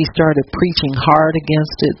 so he started preaching hard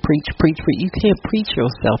against it. Preach. You can't preach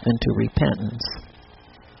yourself into repentance.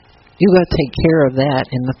 You got to take care of that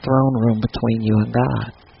in the throne room between you and God.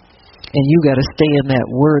 And you got to stay in that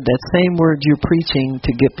word, that same word you're preaching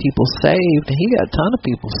to get people saved. He got a ton of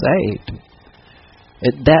people saved.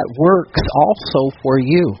 That works also for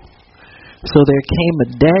you. So there came a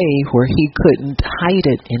day where he couldn't hide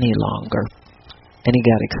it any longer, and he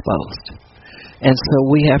got exposed. And so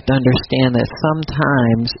we have to understand that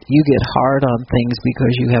sometimes you get hard on things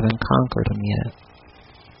because you haven't conquered them yet.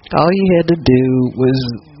 All you had to do was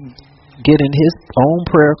get in his own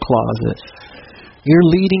prayer closet. You're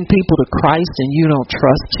leading people to Christ and you don't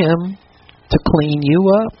trust him to clean you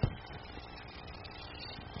up.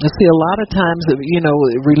 You see, a lot of times,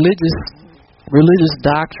 religious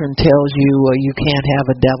doctrine tells you you can't have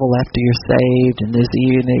a devil after you're saved, and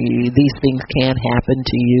these things can't happen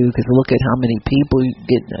to you because look at how many people you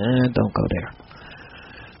get. Don't go there.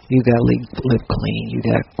 You got to live clean. You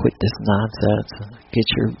got to quit this nonsense. Get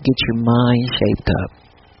your mind shaped up.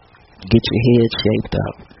 Get your head shaped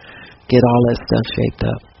up. Get all that stuff shaped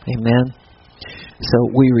up. Amen. So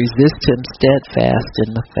we resist him steadfast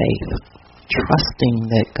in the faith,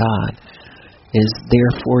 trusting that God is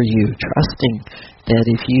there for you, trusting that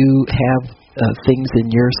if you have things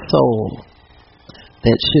in your soul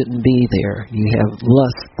that shouldn't be there, you have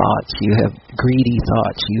lust thoughts, you have greedy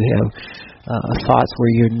thoughts, you have thoughts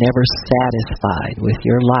where you're never satisfied with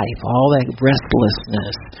your life, all that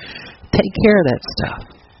restlessness, take care of that stuff.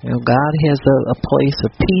 God has a place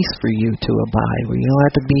of peace for you to abide, where you don't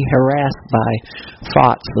have to be harassed by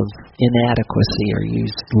thoughts of inadequacy, or you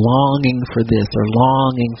longing for this or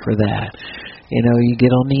longing for that. You get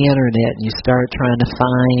on the internet and you start trying to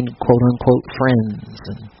find quote-unquote friends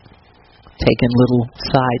and taking little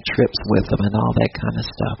side trips with them and all that kind of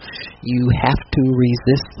stuff. You have to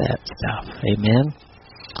resist that stuff. Amen?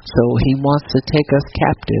 So he wants to take us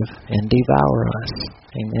captive and devour us.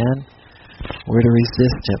 Amen? We're to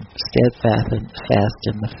resist him, steadfast and fast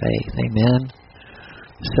in the faith. Amen?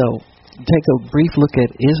 So take a brief look at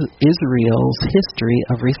Israel's history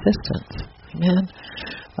of resistance. Amen?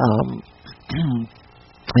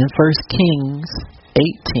 In 1 Kings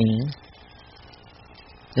 18,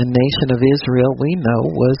 the nation of Israel, we know,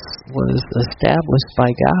 was established by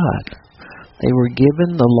God. They were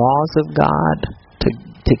given the laws of God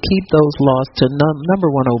to keep those laws, to number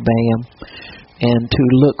one, obey them, and to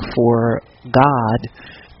look for God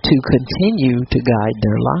to continue to guide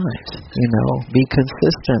their lives. Be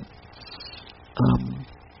consistent.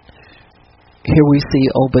 Here we see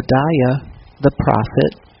Obadiah, the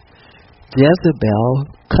prophet. Jezebel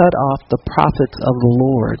cut off the prophets of the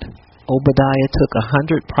Lord. Obadiah took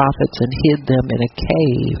 100 prophets and hid them in a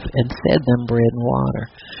cave and fed them bread and water.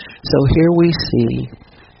 So here we see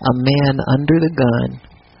a man under the gun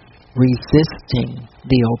resisting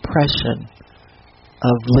the oppression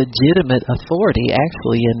of legitimate authority,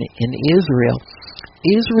 actually, in Israel.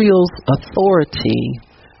 Israel's authority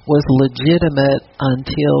was legitimate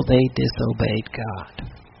until they disobeyed God.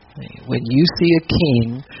 When you see a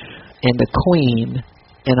king and a queen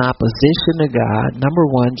in opposition to God, number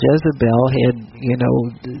one, Jezebel had,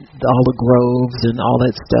 all the groves and all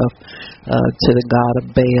that stuff to the god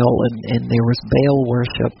of Baal, and there was Baal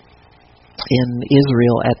worship in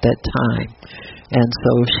Israel at that time. And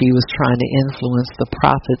so she was trying to influence the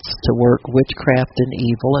prophets to work witchcraft and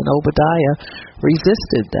evil, and Obadiah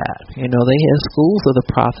resisted that. They had schools of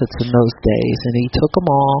the prophets in those days, and he took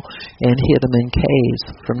them all and hid them in caves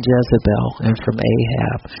from Jezebel and from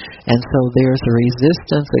Ahab. And so there's a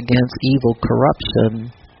resistance against evil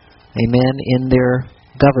corruption, amen, in their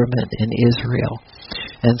government in Israel.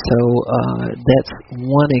 And so that's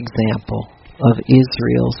one example of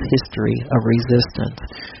Israel's history of resistance.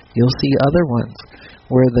 You'll see other ones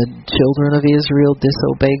where the children of Israel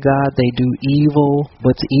disobey God. They do evil,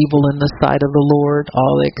 what's evil in the sight of the Lord,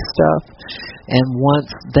 all that stuff. And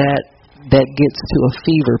once that gets to a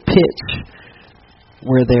fever pitch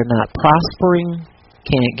where they're not prospering,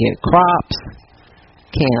 can't get crops,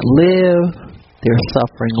 can't live, they're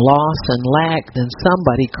suffering loss and lack, then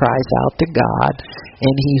somebody cries out to God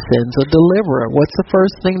and he sends a deliverer. What's the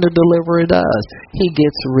first thing the deliverer does? He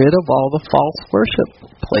gets rid of all the false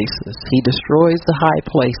worship places. He destroys the high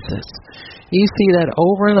places. You see that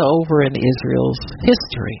over and over in Israel's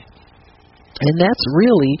history. And that's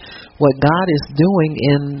really what God is doing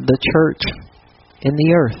in the church, in the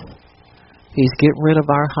earth. He's getting rid of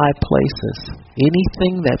our high places.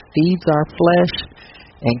 Anything that feeds our flesh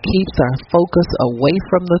and keeps our focus away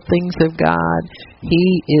from the things of God, He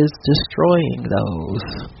is destroying those.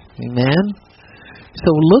 Amen?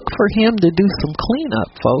 So look for Him to do some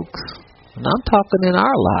cleanup, folks. And I'm talking in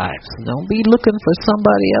our lives. Don't be looking for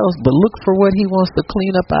somebody else, but look for what He wants to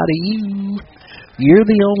clean up out of you. You're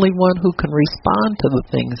the only one who can respond to the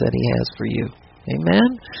things that He has for you. Amen?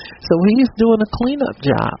 So He's doing a cleanup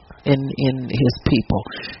job in His people.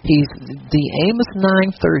 The Amos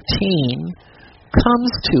 9:13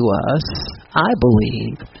 comes to us, I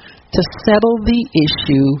believe, to settle the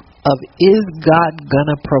issue of, is God going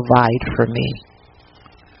to provide for me?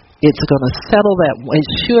 It's going to settle that. It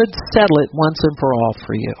should settle it once and for all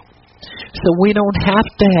for you. So we don't have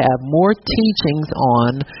to have more teachings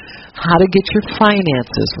on how to get your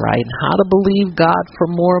finances right and how to believe God for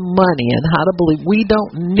more money and how to believe. We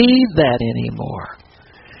don't need that anymore.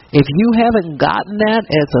 If you haven't gotten that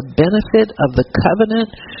as a benefit of the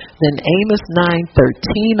covenant, then Amos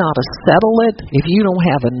 9:13 ought to settle it. If you don't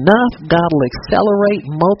have enough, God will accelerate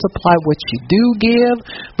and multiply what you do give,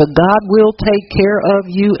 but God will take care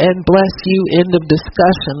of you and bless you. End of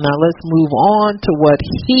discussion. Now let's move on to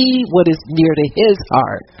what is near to His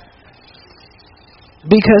heart.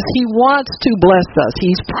 Because He wants to bless us.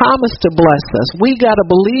 He's promised to bless us. We got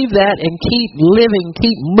to believe that and keep living,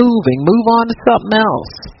 keep moving, move on to something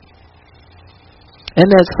else. And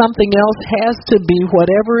that something else has to be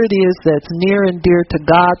whatever it is that's near and dear to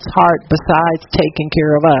God's heart besides taking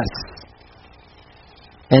care of us.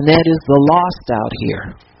 And that is the lost out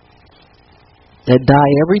here that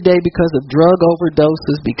die every day because of drug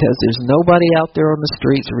overdoses, because there's nobody out there on the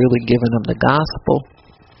streets really giving them the gospel.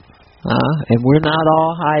 And we're not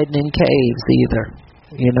all hiding in caves either,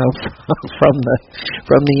 from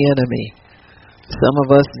the enemy. Some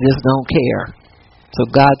of us just don't care. So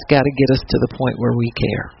God's got to get us to the point where we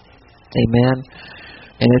care. Amen.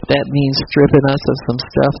 And if that means stripping us of some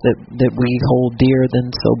stuff that we hold dear, then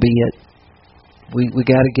so be it. We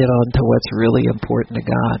got to get on to what's really important to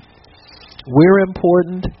God. We're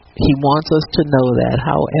important. He wants us to know that.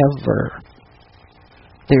 However,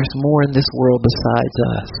 there's more in this world besides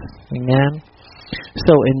us. Amen.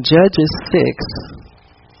 So in Judges 6,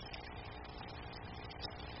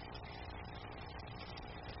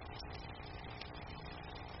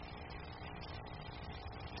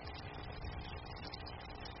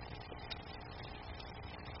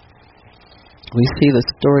 we see the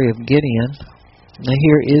story of Gideon. Now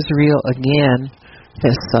here Israel again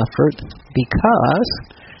has suffered because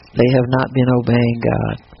they have not been obeying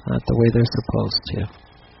God, not the way they're supposed to.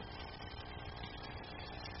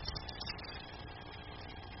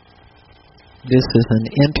 This is an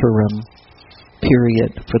interim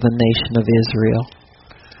period for the nation of Israel.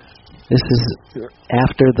 This is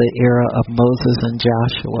after the era of Moses and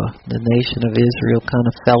Joshua. The nation of Israel kind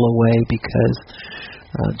of fell away because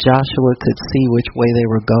Joshua could see which way they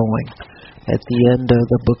were going. At the end of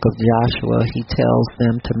the book of Joshua, he tells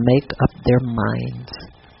them to make up their minds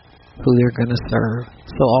who they're going to serve.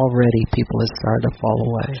 So already people have started to fall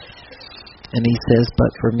away. And he says,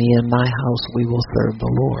 but for me and my house, we will serve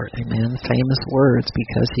the Lord. Amen. Famous words,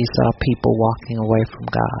 because he saw people walking away from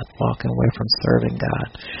God, walking away from serving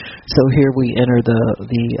God. So here we enter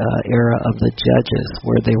the era of the judges,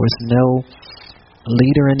 where there was no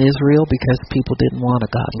leader in Israel because people didn't want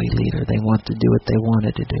a godly leader. They wanted to do what they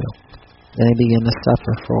wanted to do. They began to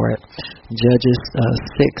suffer for it. Judges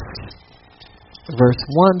 6, verses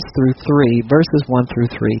 1 through 3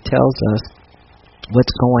 tells us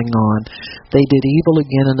what's going on. They did evil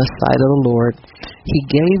again in the sight of the Lord. He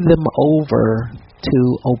gave them over to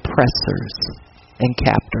oppressors and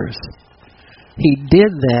captors. He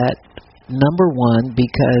did that, number one,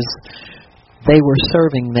 because they were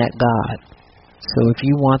serving that God. So if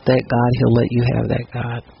you want that God, he'll let you have that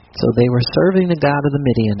God. So they were serving the God of the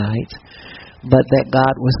Midianites, but that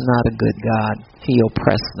God was not a good God. He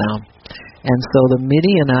oppressed them. And so the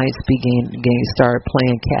Midianites started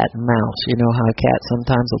playing cat and mouse. You know how a cat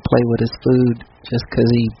sometimes will play with his food just because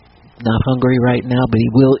he's not hungry right now, but he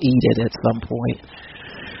will eat it at some point.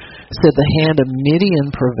 So the hand of Midian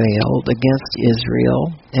prevailed against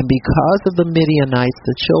Israel, and because of the Midianites,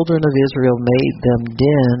 the children of Israel made them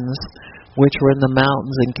dens, which were in the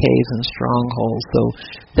mountains and caves and strongholds. So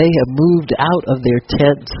they have moved out of their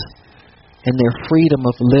tents and their freedom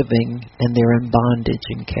of living, and they're in bondage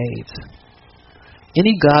in caves.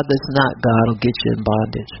 Any God that's not God will get you in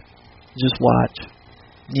bondage. Just watch.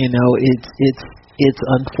 You know, it's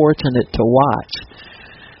unfortunate to watch,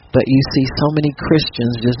 but you see so many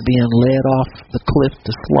Christians just being led off the cliff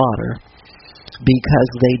to slaughter because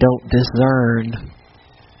they don't discern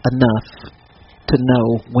enough to know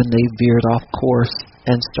when they veered off course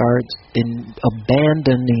and start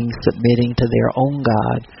abandoning submitting to their own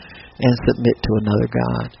God and submit to another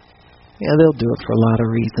God. Yeah, they'll do it for a lot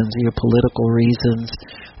of reasons, either political reasons,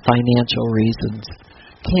 financial reasons.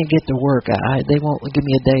 Can't get to work. They won't give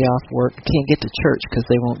me a day off work. Can't get to church because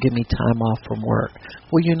they won't give me time off from work.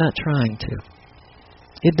 Well, you're not trying to.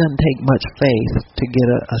 It doesn't take much faith to get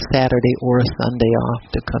a Saturday or a Sunday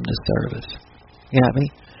off to come to service. You got me?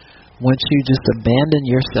 Once you just abandon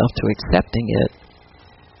yourself to accepting it,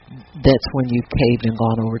 that's when you've caved and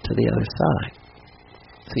gone over to the other side.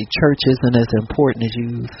 See, church isn't as important as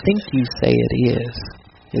you think you say it is.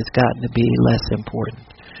 It's gotten to be less important.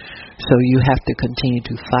 So you have to continue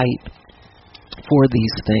to fight for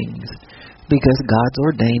these things because God's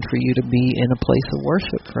ordained for you to be in a place of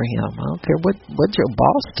worship for Him. I don't care what your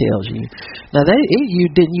boss tells you. Now, you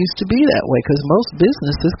didn't used to be that way because most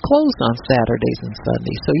businesses closed on Saturdays and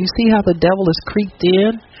Sundays. So you see how the devil has creeped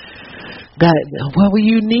in? Well,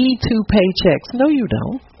 you need 2 paychecks. No, you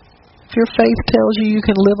don't. If your faith tells you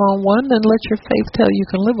can live on one, then let your faith tell you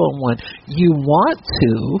can live on one. You want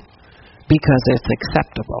to because it's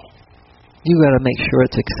acceptable. You got to make sure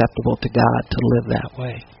it's acceptable to God to live that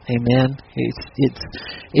way. Amen.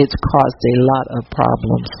 It's caused a lot of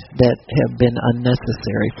problems that have been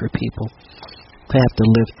unnecessary for people to have to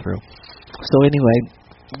live through. So anyway,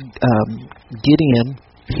 Gideon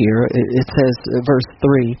here, it says, verse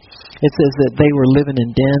 3, it says that they were living in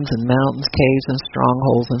dens and mountains, caves, and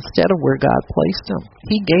strongholds instead of where God placed them.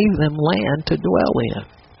 He gave them land to dwell in.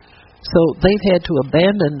 So they've had to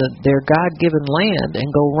abandon their God-given land and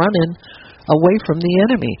go running away from the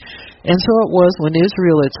enemy. And so it was when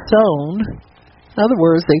Israel had sown. In other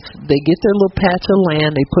words, they get their little patch of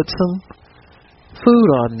land, they put some food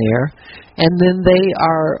on there, and then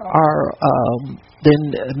then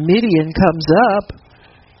Midian comes up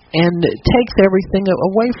and takes everything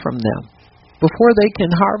away from them. Before they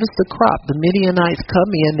can harvest the crop, the Midianites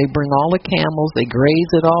come in, they bring all the camels, they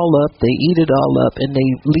graze it all up, they eat it all up, and they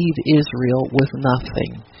leave Israel with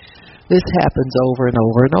nothing. This happens over and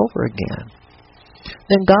over and over again.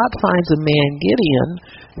 Then God finds a man, Gideon,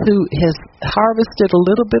 who has harvested a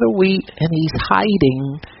little bit of wheat, and he's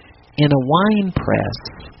hiding in a wine press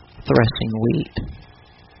threshing wheat.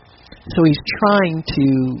 So he's trying to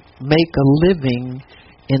make a living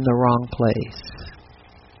in the wrong place.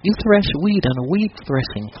 You thresh wheat on a wheat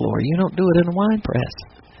threshing floor. You don't do it in a wine press.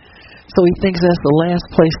 So he thinks that's the last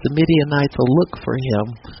place the Midianites will look for him.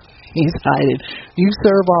 He's hiding. You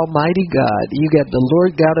serve Almighty God. You got the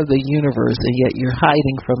Lord God of the universe, and yet you're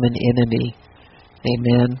hiding from an enemy.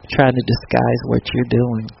 Amen. Trying to disguise what you're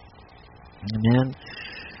doing. Amen.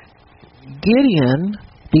 Gideon,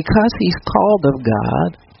 because he's called of God,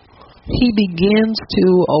 he begins to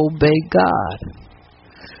obey God.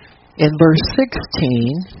 In verse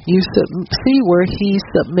 16, you see where he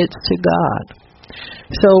submits to God.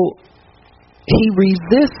 So he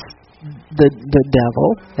resists the devil.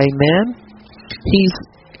 Amen. He's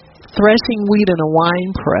threshing wheat in a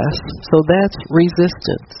wine press, so that's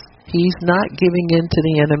resistance. He's not giving in to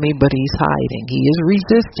the enemy, but he's hiding. He is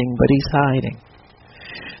resisting, but he's hiding.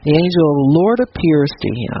 The angel of the Lord appears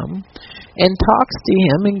to him and talks to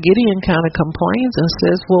him, and Gideon kind of complains and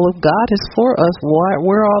says, well, if God is for us,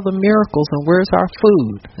 where are all the miracles and where's our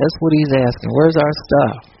food? That's what he's asking. Where's our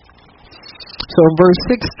stuff? So in verse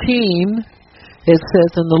 16, it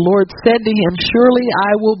says, and the Lord said to him, surely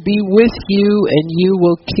I will be with you, and you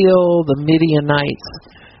will kill the Midianites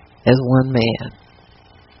as one man.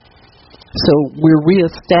 So we're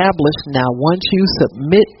reestablished now. Once you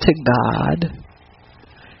submit to God,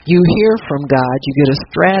 you hear from God, you get a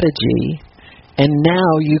strategy, and now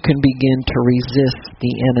you can begin to resist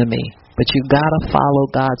the enemy. But you've got to follow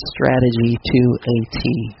God's strategy to a T.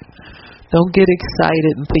 Don't get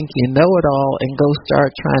excited and think you know it all and go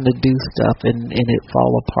start trying to do stuff and it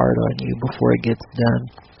fall apart on you before it gets done.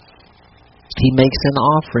 He makes an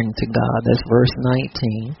offering to God. That's verse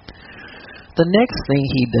 19. The next thing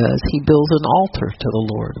he does, he builds an altar to the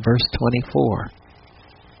Lord. Verse 24.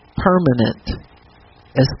 Permanent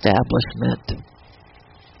establishment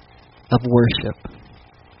of worship.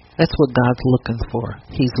 That's what God's looking for.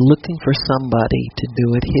 He's looking for somebody to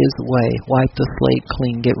do it His way, wipe the slate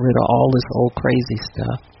clean, get rid of all this old crazy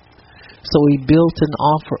stuff. So he built an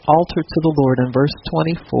altar to the Lord in verse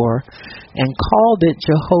 24 and called it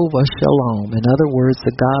Jehovah Shalom. In other words,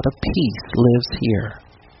 the God of peace lives here.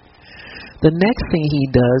 The next thing he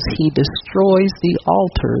does, he destroys the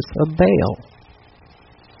altars of Baal.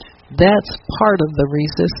 That's part of the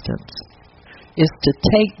resistance, is to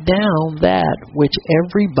take down that which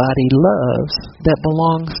everybody loves that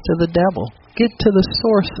belongs to the devil. Get to the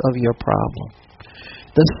source of your problem.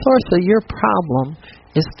 The source of your problem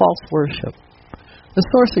is false worship. The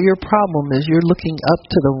source of your problem is you're looking up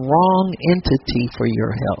to the wrong entity for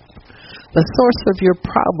your help. The source of your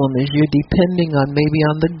problem is you're depending on maybe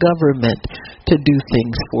on the government to do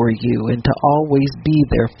things for you and to always be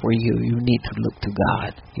there for you. You need to look to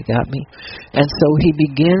God. You got me? And so he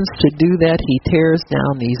begins to do that. He tears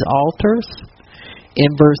down these altars.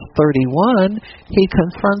 In verse 31, he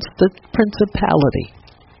confronts the principality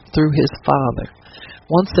through his father.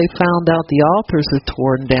 Once they found out the altars are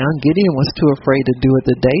torn down, Gideon was too afraid to do it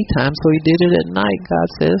the daytime, so he did it at night. God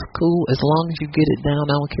says, cool, as long as you get it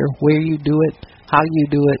down, I don't care where you do it, how you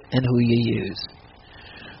do it, and who you use.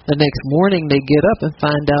 The next morning they get up and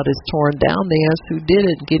find out it's torn down. They ask who did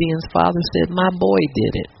it. Gideon's father said, my boy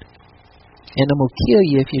did it. And I'm going to kill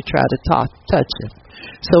you if you try to touch him.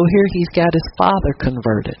 So here he's got his father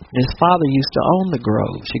converted. His father used to own the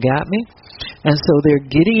groves. You got me? And so there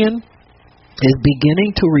Gideon is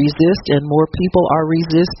beginning to resist, and more people are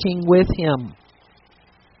resisting with him.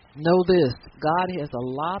 Know this, God has a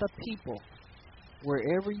lot of people.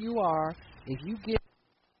 Wherever you are, if you get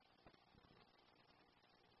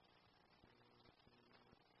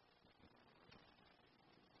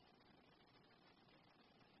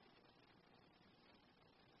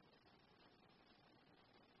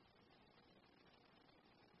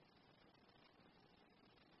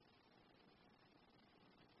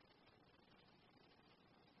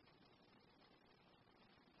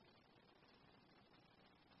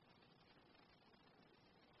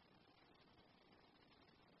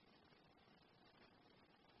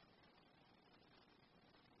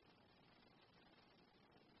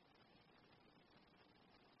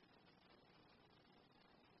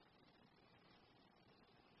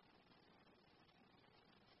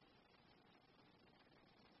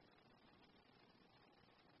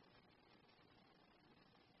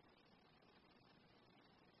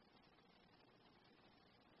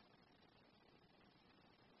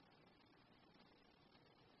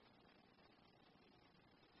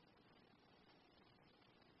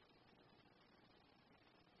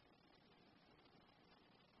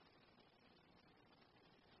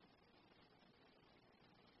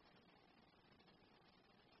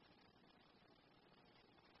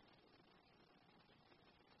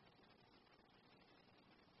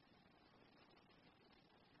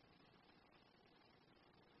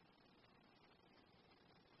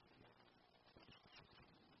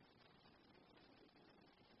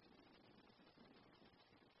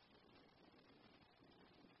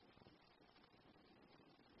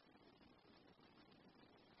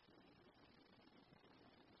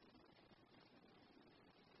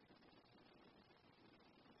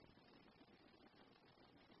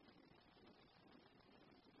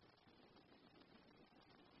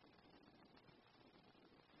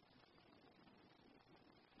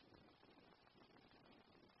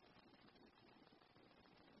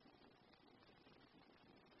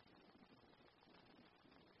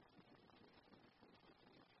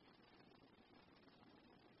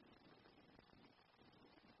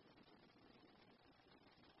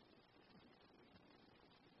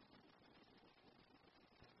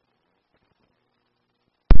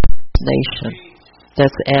nation.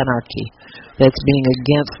 That's anarchy. That's being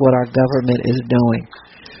against what our government is doing.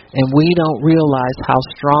 And we don't realize how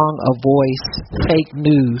strong a voice fake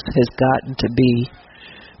news has gotten to be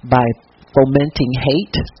by fomenting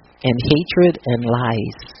hate and hatred and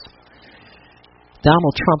lies.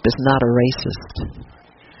 Donald Trump is not a racist.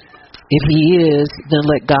 If he is, then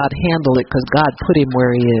let God handle it, because God put him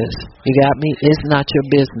where he is. You got me? It's not your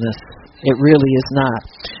business. It really is not.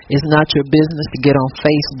 It's not your business to get on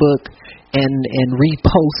Facebook and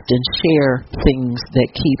repost and share things that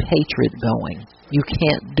keep hatred going. You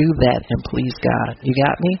can't do that and please God. You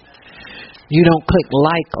got me? You don't click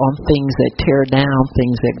like on things that tear down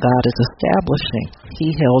things that God is establishing.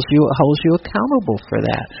 He holds you accountable for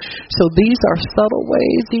that. So these are subtle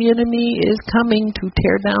ways the enemy is coming to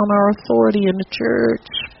tear down our authority in the church.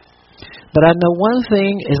 But I know one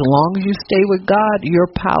thing, as long as you stay with God, your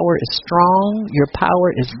power is strong, your power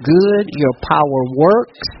is good, your power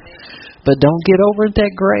works. But don't get over in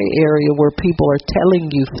that gray area where people are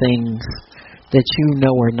telling you things that you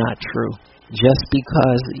know are not true, just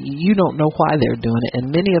because you don't know why they're doing it.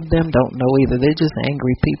 And many of them don't know either. They're just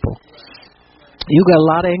angry people. You got a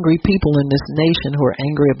lot of angry people in this nation who are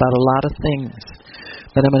angry about a lot of things.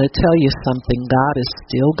 But I'm going to tell you something. God is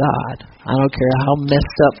still God. I don't care how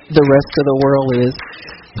messed up the rest of the world is.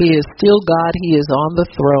 He is still God. He is on the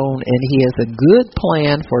throne, and He has a good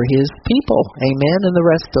plan for His people. Amen. And the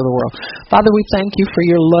rest of the world. Father, we thank You for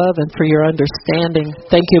Your love and for Your understanding.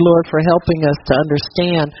 Thank You, Lord, for helping us to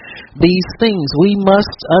understand these things. We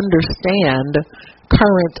must understand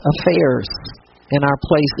current affairs and our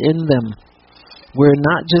place in them. We're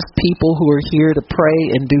not just people who are here to pray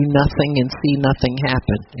and do nothing and see nothing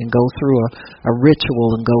happen and go through a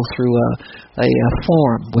ritual and go through a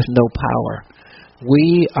form with no power.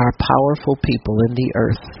 We are powerful people in the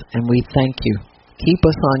earth, and we thank you. Keep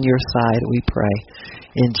us on your side, we pray.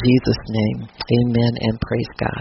 In Jesus' name, amen and praise God.